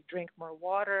more, you drink more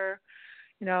water,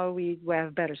 we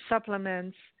have better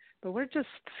supplements, but we're just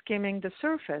skimming the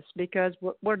surface because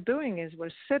what we're doing is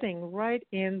we're sitting right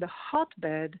in the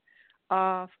hotbed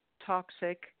of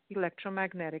toxic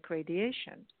electromagnetic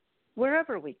radiation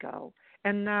wherever we go.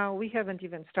 And now we haven't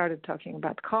even started talking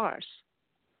about cars,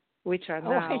 which are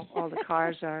now, all the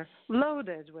cars are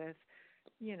loaded with,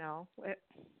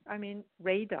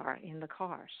 radar in the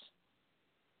cars.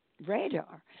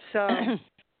 Radar. So,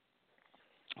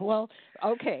 well,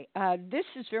 okay. This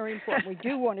is very important. We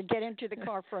do want to get into the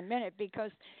car for a minute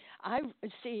because I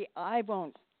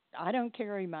don't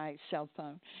carry my cell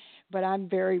phone, but I'm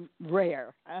very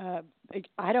rare.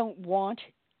 I don't want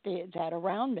that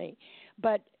around me.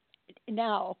 But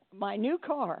now my new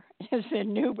car is a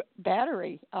new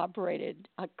battery operated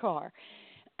car,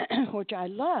 which I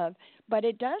love, but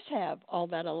it does have all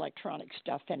that electronic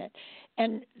stuff in it.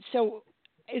 And so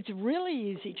it's really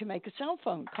easy to make a cell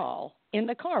phone call in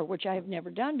the car, which I have never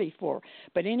done before.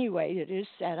 But anyway, it is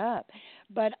set up.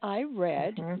 But I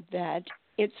read that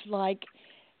it's like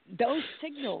those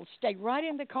signals stay right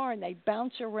in the car and they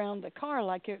bounce around the car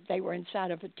like if they were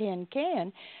inside of a tin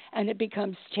can, and it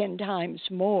becomes 10 times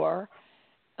more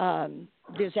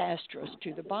disastrous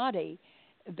to the body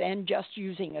than just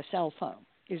using a cell phone.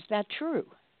 Is that true?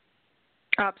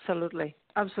 Absolutely.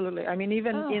 I mean,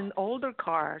 even in older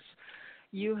cars,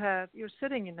 you're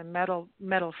sitting in a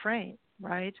metal frame,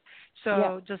 right?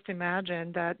 So just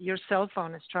imagine that your cell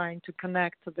phone is trying to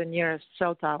connect to the nearest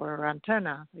cell tower or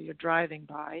antenna that you're driving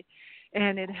by,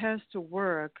 and it has to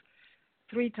work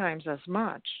 3 times as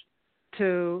much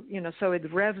to, so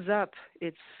it revs up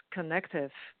its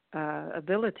connective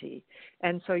ability.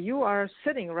 And so you are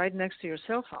sitting right next to your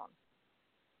cell phone.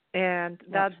 And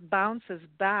that bounces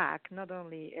back. Not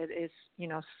only it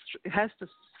has to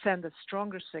send a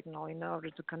stronger signal in order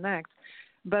to connect,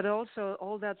 but also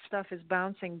all that stuff is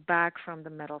bouncing back from the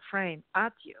metal frame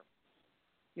at you.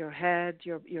 Your head,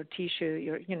 your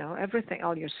tissue, everything,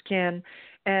 all your skin.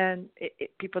 And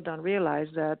people don't realize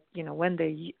that, when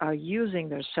they are using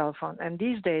their cell phone, and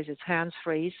these days it's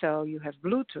hands-free, so you have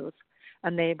Bluetooth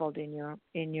enabled in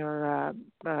your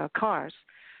cars,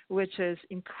 which is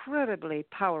incredibly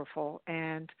powerful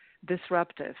and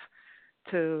disruptive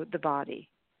to the body.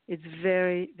 It's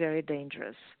very, very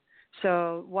dangerous.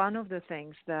 So one of the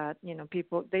things that,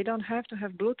 people, they don't have to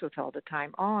have Bluetooth all the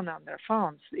time on their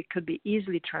phones. It could be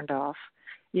easily turned off.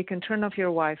 You can turn off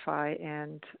your Wi-Fi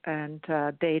and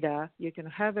data. You can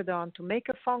have it on to make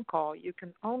a phone call. You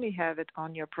can only have it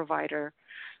on your provider,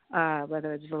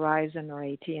 whether it's Verizon or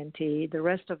AT&T. The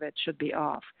rest of it should be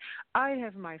off. I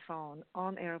have my phone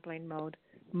on airplane mode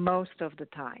most of the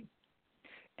time.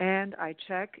 And I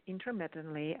check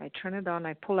intermittently. I turn it on.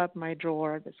 I pull up my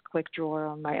drawer, this quick drawer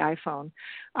on my iPhone.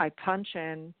 I punch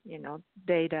in,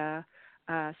 data,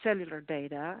 cellular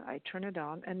data. I turn it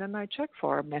on, and then I check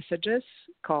for messages,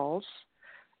 calls,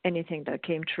 anything that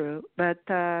came through. But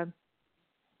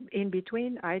in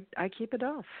between, I keep it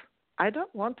off. I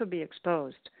don't want to be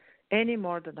exposed any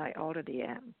more than I already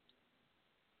am.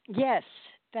 Yes,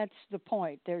 that's the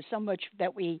point. There's so much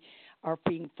that we are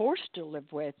being forced to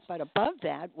live with, but above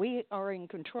that, we are in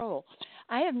control.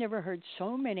 I have never heard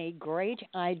so many great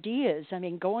ideas. I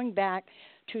mean, going back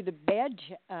to the bed,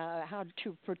 how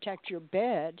to protect your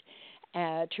bed,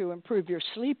 to improve your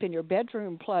sleep in your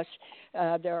bedroom, plus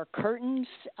there are curtains.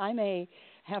 I may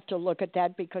have to look at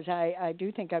that because I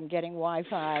do think I'm getting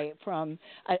Wi-Fi from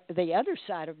the other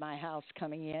side of my house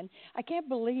coming in. I can't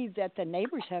believe that the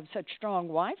neighbors have such strong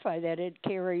Wi-Fi that it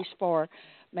carries for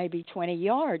maybe 20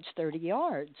 yards, 30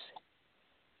 yards.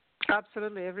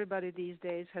 Absolutely. Everybody these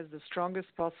days has the strongest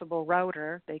possible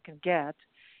router they can get,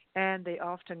 and they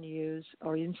often use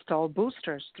or install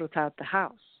boosters throughout the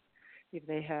house. If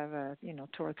they have a 2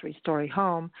 or 3 story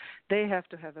home, they have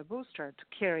to have a booster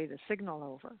to carry the signal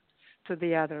over to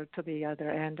the other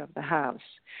end of the house.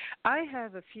 I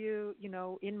have a few,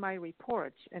 in my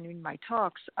reports and in my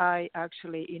talks, I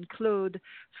actually include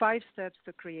 5 steps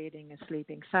to creating a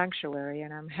sleeping sanctuary,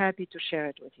 and I'm happy to share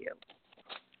it with you.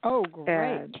 Oh,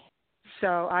 great.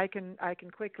 So I can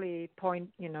quickly point,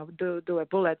 do a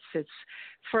bullet.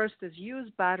 First is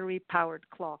use battery-powered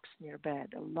clocks near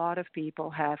bed. A lot of people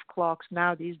have clocks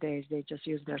now these days. They just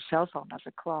use their cell phone as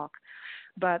a clock.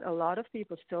 But a lot of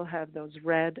people still have those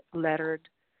red lettered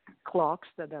clocks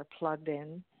that are plugged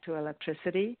in to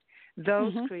electricity.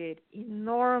 Those Mhm. create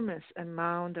enormous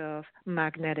amount of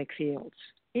magnetic fields,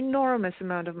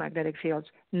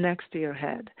 next to your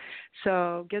head.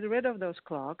 So get rid of those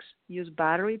clocks. Use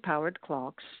battery-powered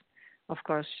clocks. Of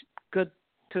course, good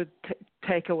to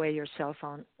take away your cell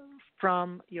phone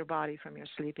from your body, from your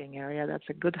sleeping area. That's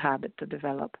a good habit to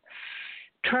develop.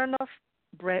 Turn off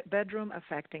bedroom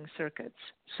affecting circuits.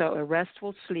 So a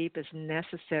restful sleep is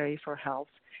necessary for health,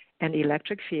 and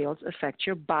electric fields affect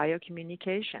your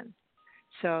biocommunication.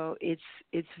 So it's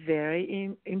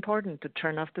very important to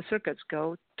turn off the circuits.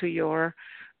 Go to your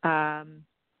um,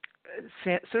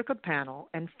 circuit panel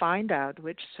and find out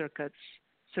which circuit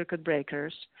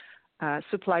breakers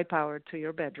supply power to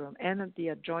your bedroom and the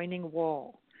adjoining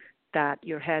wall that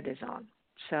your head is on.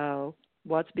 So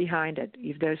what's behind it?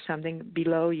 If there's something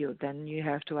below you, then you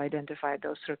have to identify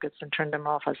those circuits and turn them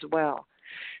off as well.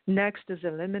 Next is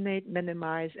eliminate,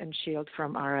 minimize, and shield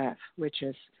from RF, which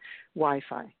is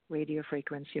Wi-Fi, radio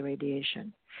frequency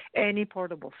radiation. Any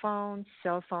portable phones,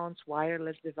 cell phones,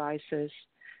 wireless devices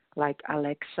like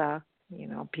Alexa,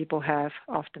 people have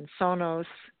often Sonos,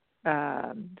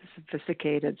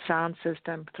 sophisticated sound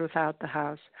system throughout the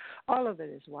house. All of it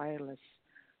is wireless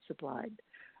supplied.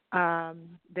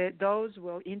 Those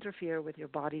will interfere with your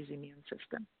body's immune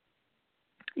system.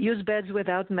 Use beds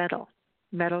without metal.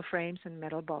 Metal frames and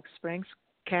metal box springs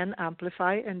can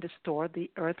amplify and distort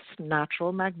the Earth's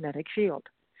natural magnetic field,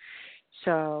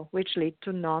 which lead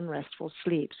to non-restful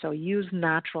sleep. So use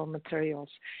natural materials.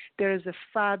 There is a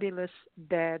fabulous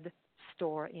bed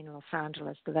store in Los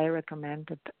Angeles that I recommend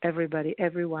that every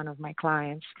one of my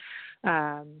clients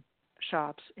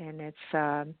shops, and it's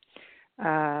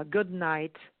Good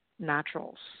Night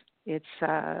Naturals. It's,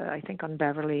 I think, on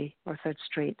Beverly or 3rd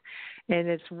Street. And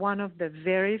it's one of the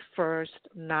very first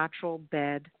natural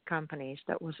bed companies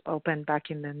that was opened back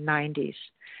in the 90s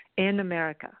in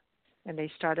America. And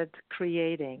they started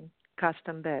creating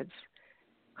custom beds,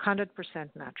 100%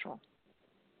 natural.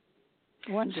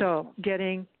 Wonderful.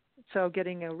 So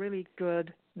getting a really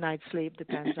good night's sleep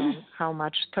depends on how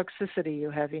much toxicity you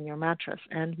have in your mattress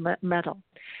and metal.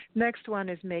 Next one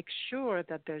is make sure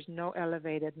that there's no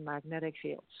elevated magnetic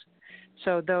fields.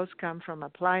 So those come from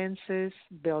appliances,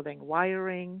 building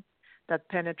wiring that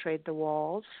penetrate the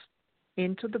walls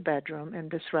into the bedroom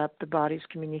and disrupt the body's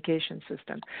communication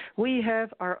system. We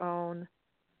have our own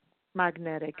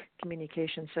magnetic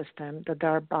communication system that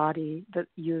our body that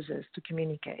uses to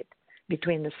communicate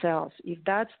between the cells. If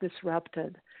that's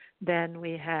disrupted, then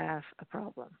we have a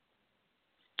problem.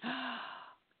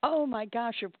 Oh my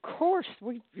gosh! Of course,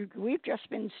 we've just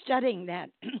been studying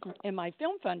that in my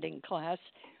film funding class.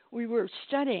 We were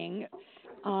studying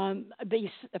these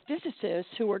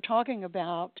physicists who were talking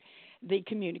about the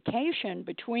communication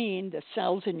between the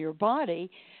cells in your body,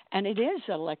 and it is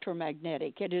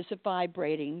electromagnetic. It is a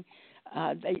vibrating.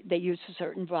 They use a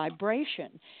certain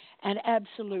vibration. And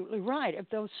absolutely right. If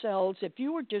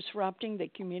you were disrupting the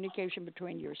communication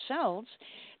between your cells,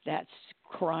 that's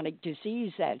chronic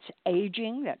disease, that's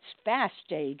aging, that's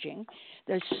fast aging.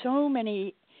 There's so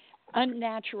many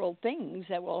unnatural things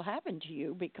that will happen to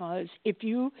you because if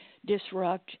you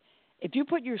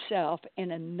put yourself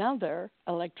in another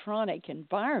electronic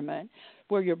environment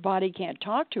where your body can't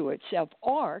talk to itself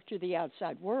or to the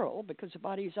outside world, because the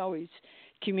body is always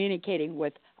communicating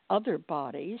with other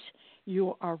bodies,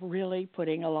 you are really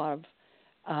putting a lot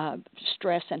of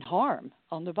stress and harm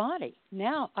on the body.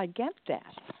 Now, I get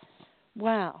that.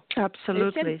 Wow.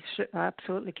 Absolutely.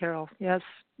 Absolutely, Carol. Yes,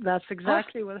 that's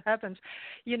exactly what happens.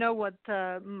 You know what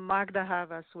Magda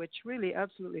Havas, which really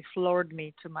absolutely floored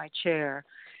me to my chair,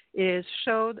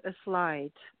 showed a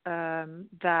slide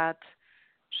that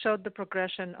showed the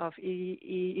progression of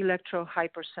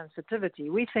electro-hypersensitivity.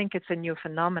 We think it's a new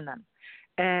phenomenon,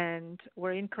 and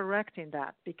we're incorrect in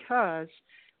that because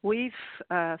we've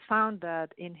found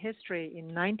that in history,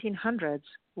 in 1900s,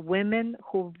 women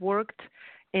who worked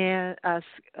as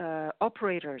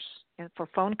operators for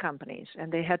phone companies,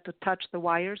 and they had to touch the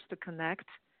wires to connect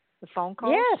the phone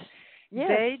calls. Yes.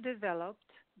 They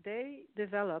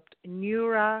developed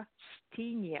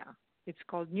neurasthenia. It's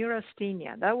called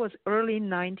neurasthenia. That was early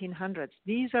 1900s.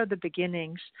 These are the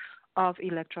beginnings of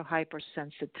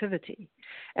electrohypersensitivity,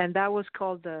 and that was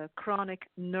called the chronic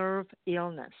nerve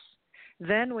illness.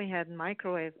 Then we had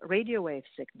radio wave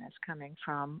sickness coming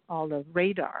from all the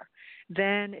radar.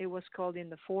 Then it was called in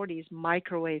the 40s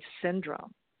microwave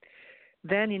syndrome.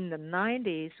 Then in the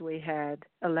 90s we had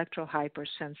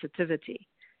electrohypersensitivity.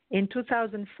 In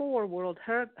 2004, World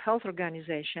Health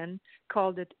Organization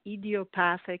called it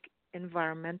idiopathic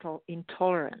environmental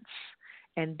intolerance.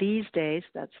 And these days,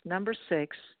 that's number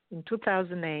 6. In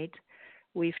 2008,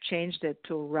 we've changed it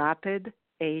to rapid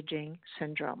aging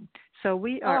syndrome. So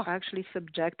we are actually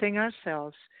subjecting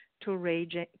ourselves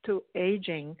to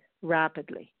aging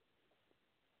rapidly.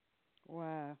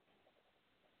 Wow.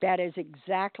 That is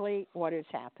exactly what is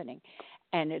happening.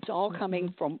 And it's all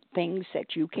coming from things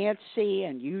that you can't see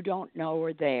and you don't know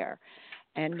are there.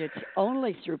 And it's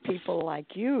only through people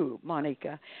like you,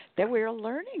 Monica, that we're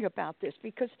learning about this,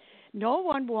 because no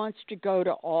one wants to go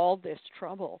to all this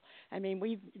trouble. I mean,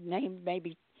 we've named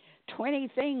maybe 20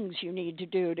 things you need to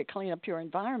do to clean up your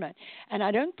environment. And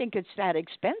I don't think it's that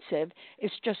expensive.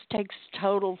 It just takes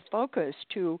total focus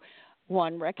to,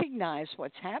 one, recognize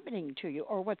what's happening to you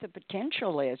or what the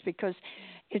potential is, because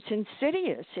it's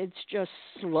insidious. It's just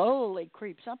slowly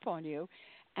creeps up on you,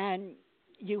 and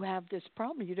you have this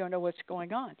problem. You don't know what's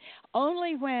going on.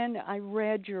 Only when I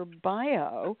read your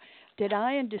bio did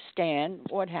I understand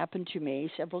what happened to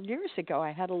me several years ago.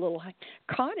 I had a little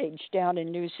cottage down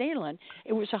in New Zealand.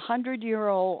 It was a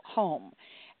 100-year-old home,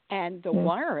 and the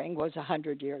wiring was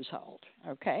 100 years old,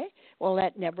 okay? Well,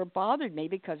 that never bothered me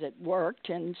because it worked,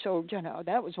 and so,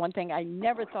 that was one thing I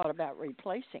never thought about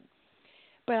replacing.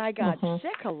 But I got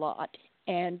sick a lot,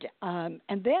 and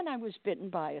then I was bitten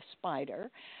by a spider,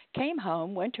 came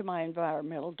home, went to my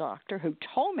environmental doctor, who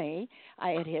told me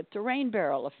I had hit the rain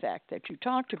barrel effect that you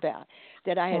talked about,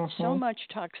 that I had so much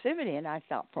toxicity, and I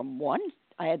thought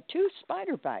I had 2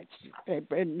 spider bites.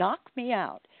 It knocked me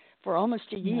out for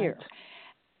almost a year. Right.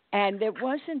 And it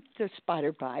wasn't the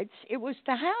spider bites, it was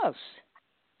the house.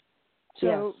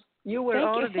 So yes. You were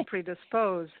already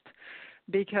predisposed,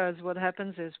 because what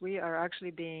happens is we are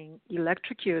actually being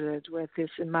electrocuted with this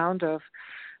amount of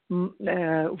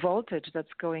voltage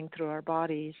that's going through our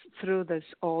bodies through this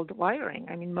old wiring.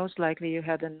 I mean, most likely you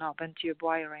had a knob and tube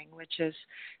wiring, which is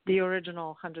the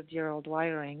original 100-year-old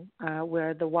wiring,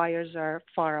 where the wires are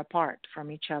far apart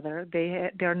from each other.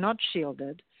 They're not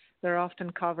shielded. They're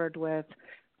often covered with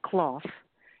cloth,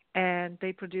 and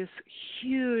they produce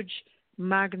huge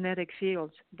magnetic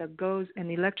fields that goes, an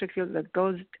electric field that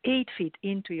goes 8 feet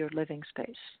into your living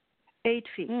space. 8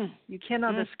 feet. You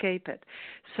cannot escape it.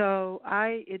 So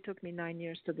it took me 9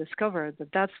 years to discover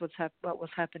that that's what was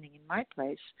happening in my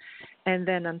place. And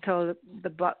then until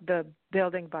the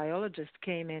building biologist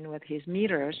came in with his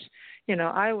meters,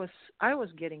 I was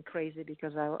getting crazy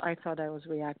because I thought I was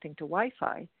reacting to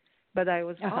Wi-Fi, but I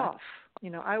was off.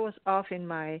 I was off in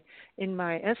my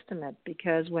estimate,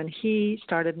 because when he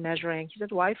started measuring, he said,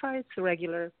 Wi-Fi, it's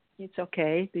regular, it's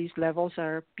okay. These levels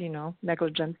are,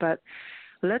 negligent, but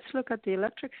let's look at the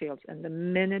electric fields. And the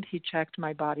minute he checked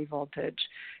my body voltage,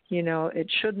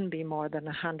 it shouldn't be more than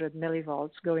 100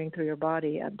 millivolts going through your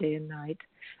body at day and night.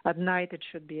 At night, it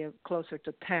should be closer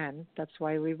to 10. That's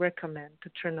why we recommend to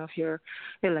turn off your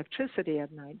electricity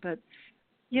at night. But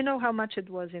you know how much it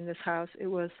was in this house? It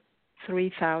was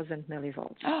 3,000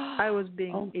 millivolts. I was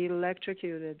being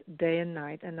electrocuted day and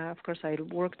night, and of course I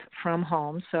worked from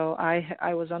home, so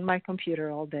I was on my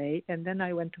computer all day, and then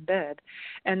I went to bed,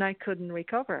 and I couldn't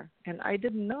recover. And I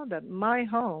didn't know that my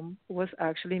home was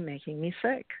actually making me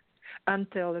sick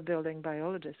until the building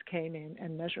biologist came in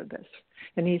and measured this.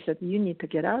 And he said, you need to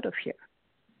get out of here.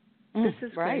 This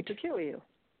is going to kill you.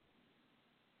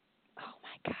 Oh,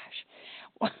 my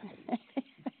gosh.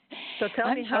 So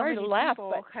tell me how many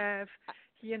people but have,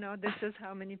 this is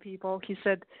how many people. He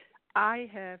said, I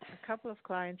have a couple of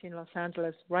clients in Los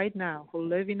Angeles right now who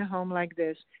live in a home like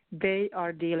this. They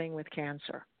are dealing with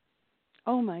cancer.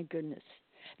 Oh, my goodness.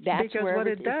 That's because where what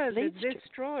it does, it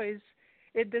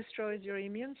destroys your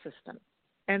immune system.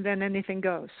 And then anything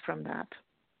goes from that.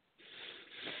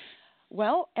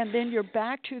 Well, and then you're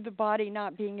back to the body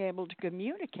not being able to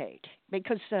communicate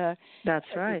because that's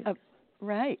right.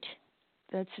 Right.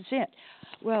 That's it.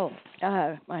 Well,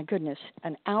 my goodness,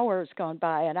 an hour has gone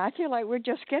by, and I feel like we're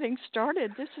just getting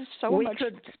started. This is we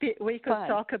could fun.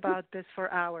 Talk about this for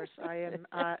hours.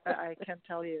 I can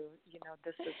tell you,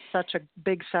 this is such a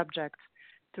big subject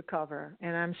to cover,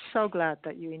 and I'm so glad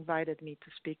that you invited me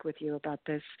to speak with you about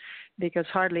this, because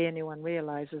hardly anyone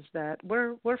realizes that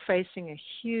we're facing a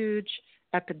huge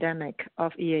epidemic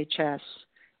of EHS.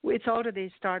 It's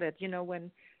already started.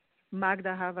 When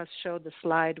Magda Havas showed the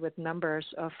slide with numbers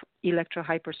of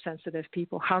electrohypersensitive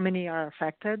people, how many are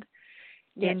affected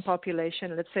in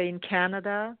population. Let's say in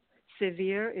Canada,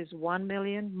 severe is 1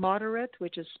 million, moderate,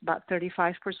 which is about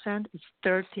 35%, is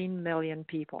 13 million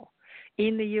people.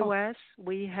 In the U.S.,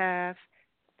 we have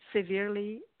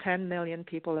severely 10 million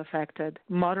people affected,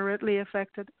 moderately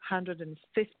affected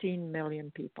 115 million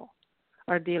people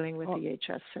are dealing with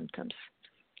EHS symptoms.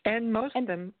 And most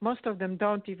of them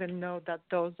don't even know that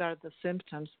those are the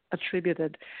symptoms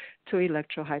attributed to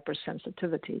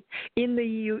electrohypersensitivity. In the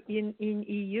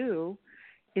EU,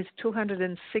 is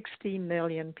 260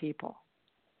 million people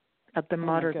at the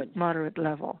moderate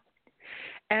level.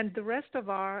 And the rest of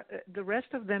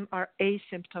them are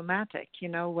asymptomatic. You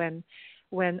know, when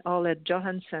Ole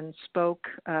Johansson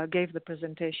gave the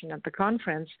presentation at the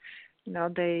conference, you know,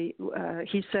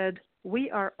 he said,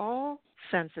 we are all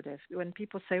sensitive. When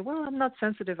people say, well, I'm not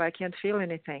sensitive, I can't feel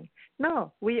anything.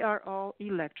 No, we are all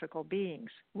electrical beings.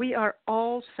 We are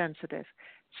all sensitive.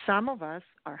 Some of us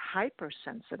are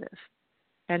hypersensitive,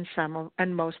 and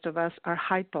most of us are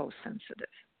hyposensitive.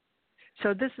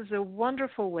 So this is a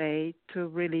wonderful way to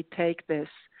really take this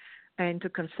into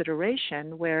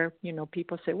consideration, where, you know,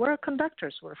 people say, we're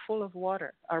conductors, we're full of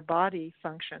water. Our body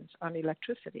functions on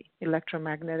electricity,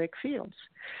 electromagnetic fields.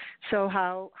 So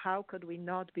how could we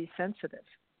not be sensitive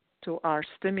to our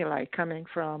stimuli coming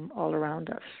from all around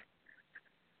us?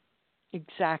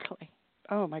 Exactly.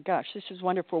 Oh, my gosh, this is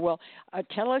wonderful. Well,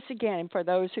 tell us again, for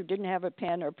those who didn't have a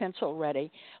pen or pencil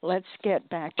ready, let's get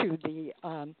back to the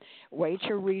way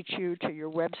to reach you, to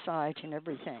your website and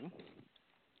everything.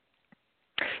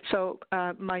 So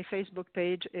my Facebook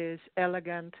page is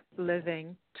Elegant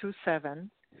Living 27.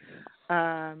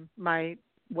 My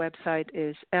website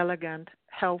is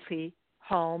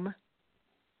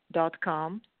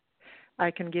eleganthealthyhome.com.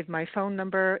 I can give my phone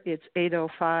number. It's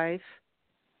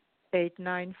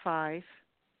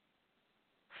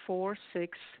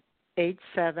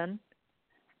 805-895-4687.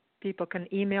 People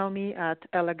can email me at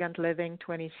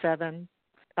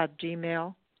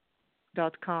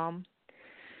elegantliving27@gmail.com.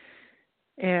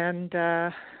 And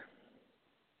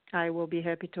I will be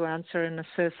happy to answer and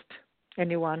assist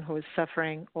anyone who is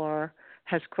suffering or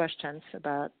has questions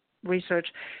about research.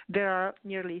 There are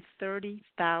nearly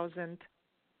 30,000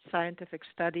 scientific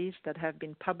studies that have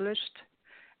been published,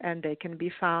 and they can be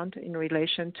found in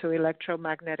relation to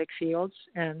electromagnetic fields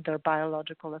and their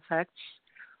biological effects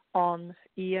on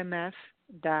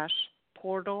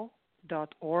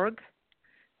emf-portal.org.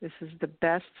 This is the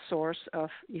best source of,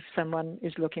 if someone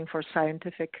is looking for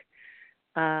scientific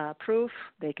proof,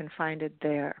 they can find it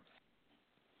there.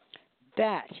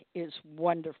 That is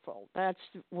wonderful. That's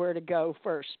where to go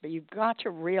first. But you've got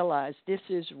to realize this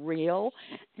is real.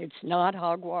 It's not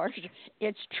hogwash.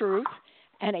 It's truth.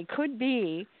 And it could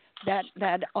be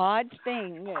that odd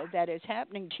thing that is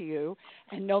happening to you,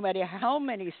 and no matter how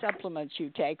many supplements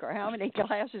you take or how many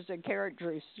glasses of carrot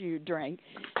juice you drink,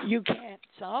 you can't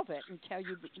solve it until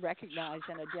you recognize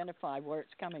and identify where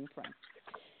it's coming from.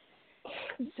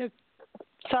 So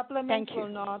supplements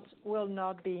will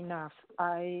not be enough.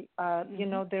 You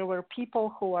know, there were people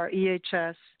who are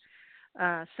EHS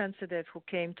sensitive who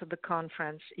came to the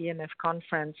conference, EMF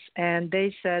conference, and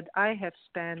they said, I have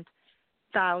spent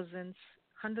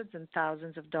hundreds and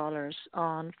thousands of dollars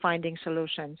on finding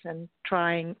solutions and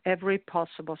trying every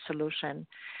possible solution.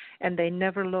 And they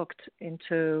never looked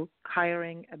into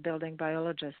hiring a building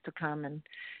biologist to come and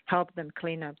help them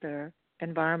clean up their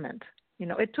environment. You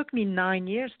know, it took me 9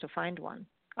 years to find one.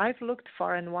 I've looked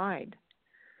far and wide,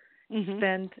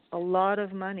 spent a lot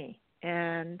of money,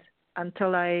 and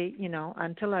until I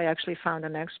actually found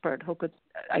an expert who could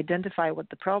identify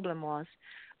what the problem was,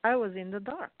 I was in the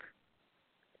dark.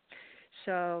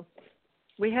 So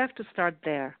we have to start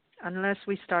there. Unless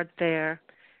we start there,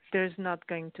 there's not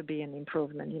going to be an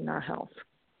improvement in our health.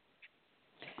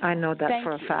 I know that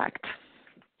for a fact.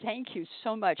 Thank you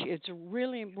so much. It's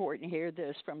really important to hear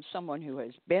this from someone who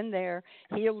has been there,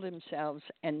 healed themselves,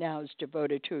 and now is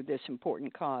devoted to this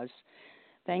important cause.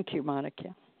 Thank you,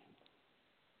 Monica.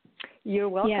 You're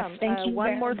welcome. Yes, thank you one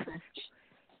very more, much.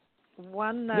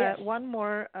 One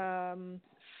more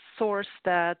source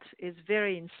that is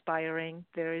very inspiring.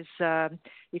 There is,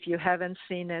 if you haven't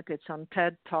seen it, it's on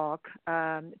TED Talk.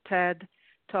 TED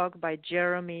Talk by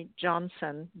Jeremy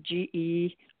Johnson,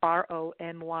 Geromy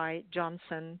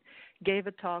Johnson, gave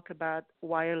a talk about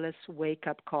wireless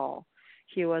wake-up call.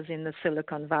 He was in the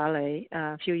Silicon Valley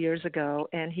a few years ago,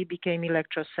 and he became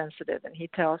electrosensitive, and he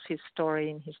tells his story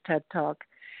in his TED Talk.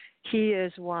 He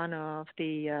is one of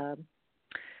the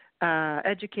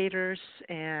educators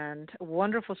and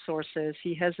wonderful sources.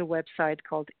 He has a website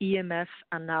called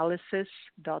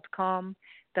emfanalysis.com.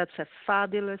 That's a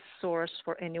fabulous source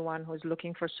for anyone who's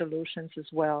looking for solutions as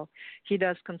well. He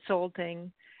does consulting,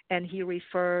 and he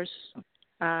refers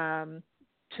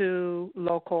to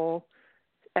local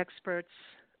experts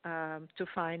to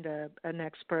find an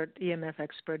expert, EMF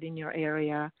expert in your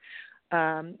area.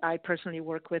 I personally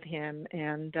work with him,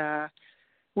 and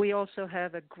we also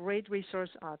have a great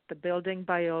resource at the Building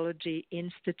Biology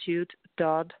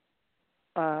Institute.net,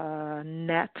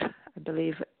 I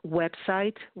believe,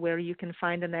 website, where you can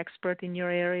find an expert in your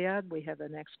area. We have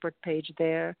an expert page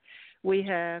there. We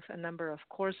have a number of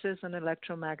courses on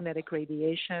electromagnetic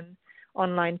radiation,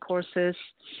 online courses,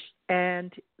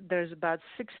 and there's about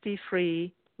 60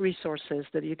 free resources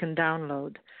that you can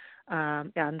download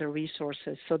under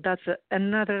resources. So that's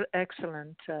another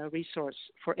excellent resource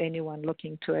for anyone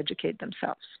looking to educate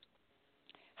themselves.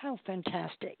 How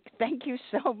fantastic. Thank you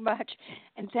so much.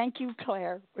 And thank you,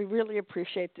 Claire. We really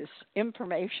appreciate this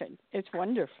information. It's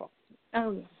wonderful.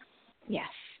 Oh, yes.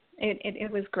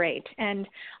 It was great. And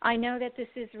I know that this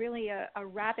is really a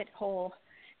rabbit hole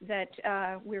that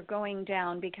we're going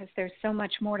down because there's so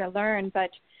much more to learn. But,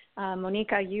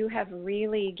 Monica, you have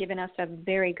really given us a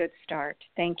very good start.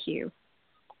 Thank you.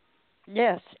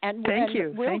 Yes, and thank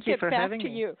you. We'll thank get you for back having to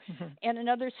me. you in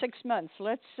another 6 months.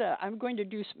 I'm going to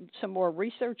do some more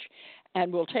research,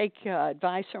 and we'll take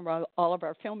advice from all of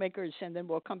our filmmakers, and then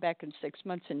we'll come back in 6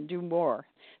 months and do more.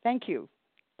 Thank you.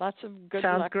 Lots of good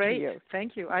Sounds luck great. to you.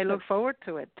 Thank you. I look forward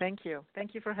to it. Thank you.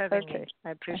 Thank you for having me.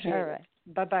 I appreciate all right.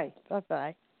 it. Bye-bye.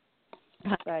 Bye-bye.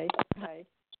 Bye. Bye.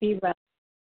 Be well.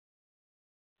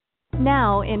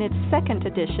 Now, in its second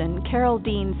edition, Carol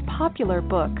Dean's popular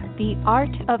book, The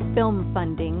Art of Film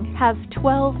Funding, has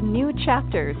 12 new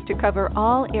chapters to cover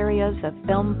all areas of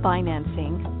film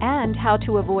financing and how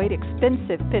to avoid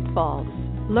expensive pitfalls.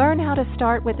 Learn how to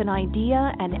start with an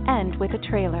idea and end with a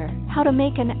trailer, how to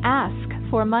make an ask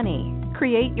for money,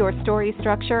 create your story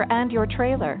structure and your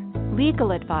trailer,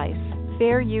 legal advice,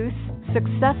 fair use,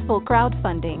 successful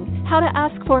crowdfunding, how to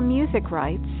ask for music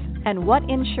rights, and what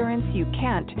insurance you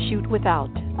can't shoot without.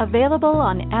 Available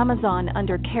on Amazon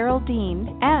under Carol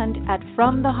Dean and at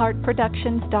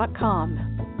FromTheHeartProductions.com.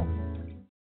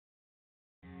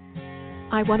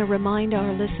 I want to remind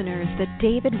our listeners that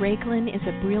David Raiklin is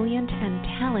a brilliant and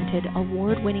talented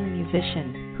award-winning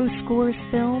musician who scores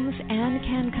films and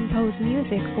can compose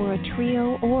music for a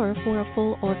trio or for a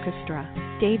full orchestra.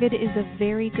 David is a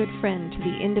very good friend to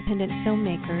the independent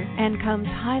filmmaker and comes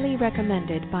highly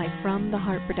recommended by From the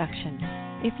Heart Productions.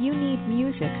 If you need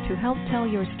music to help tell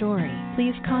your story,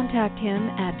 please contact him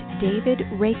at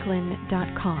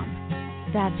davidraiklin.com.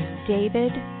 That's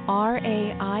David,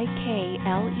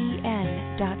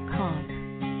 RAIKLEN.com.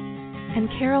 And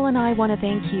Carol and I want to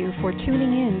thank you for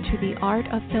tuning in to The Art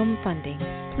of Film Funding.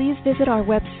 Please visit our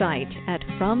website at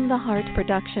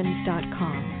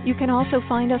FromTheHeartProductions.com. You can also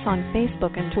find us on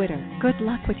Facebook and Twitter. Good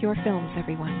luck with your films,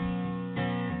 everyone.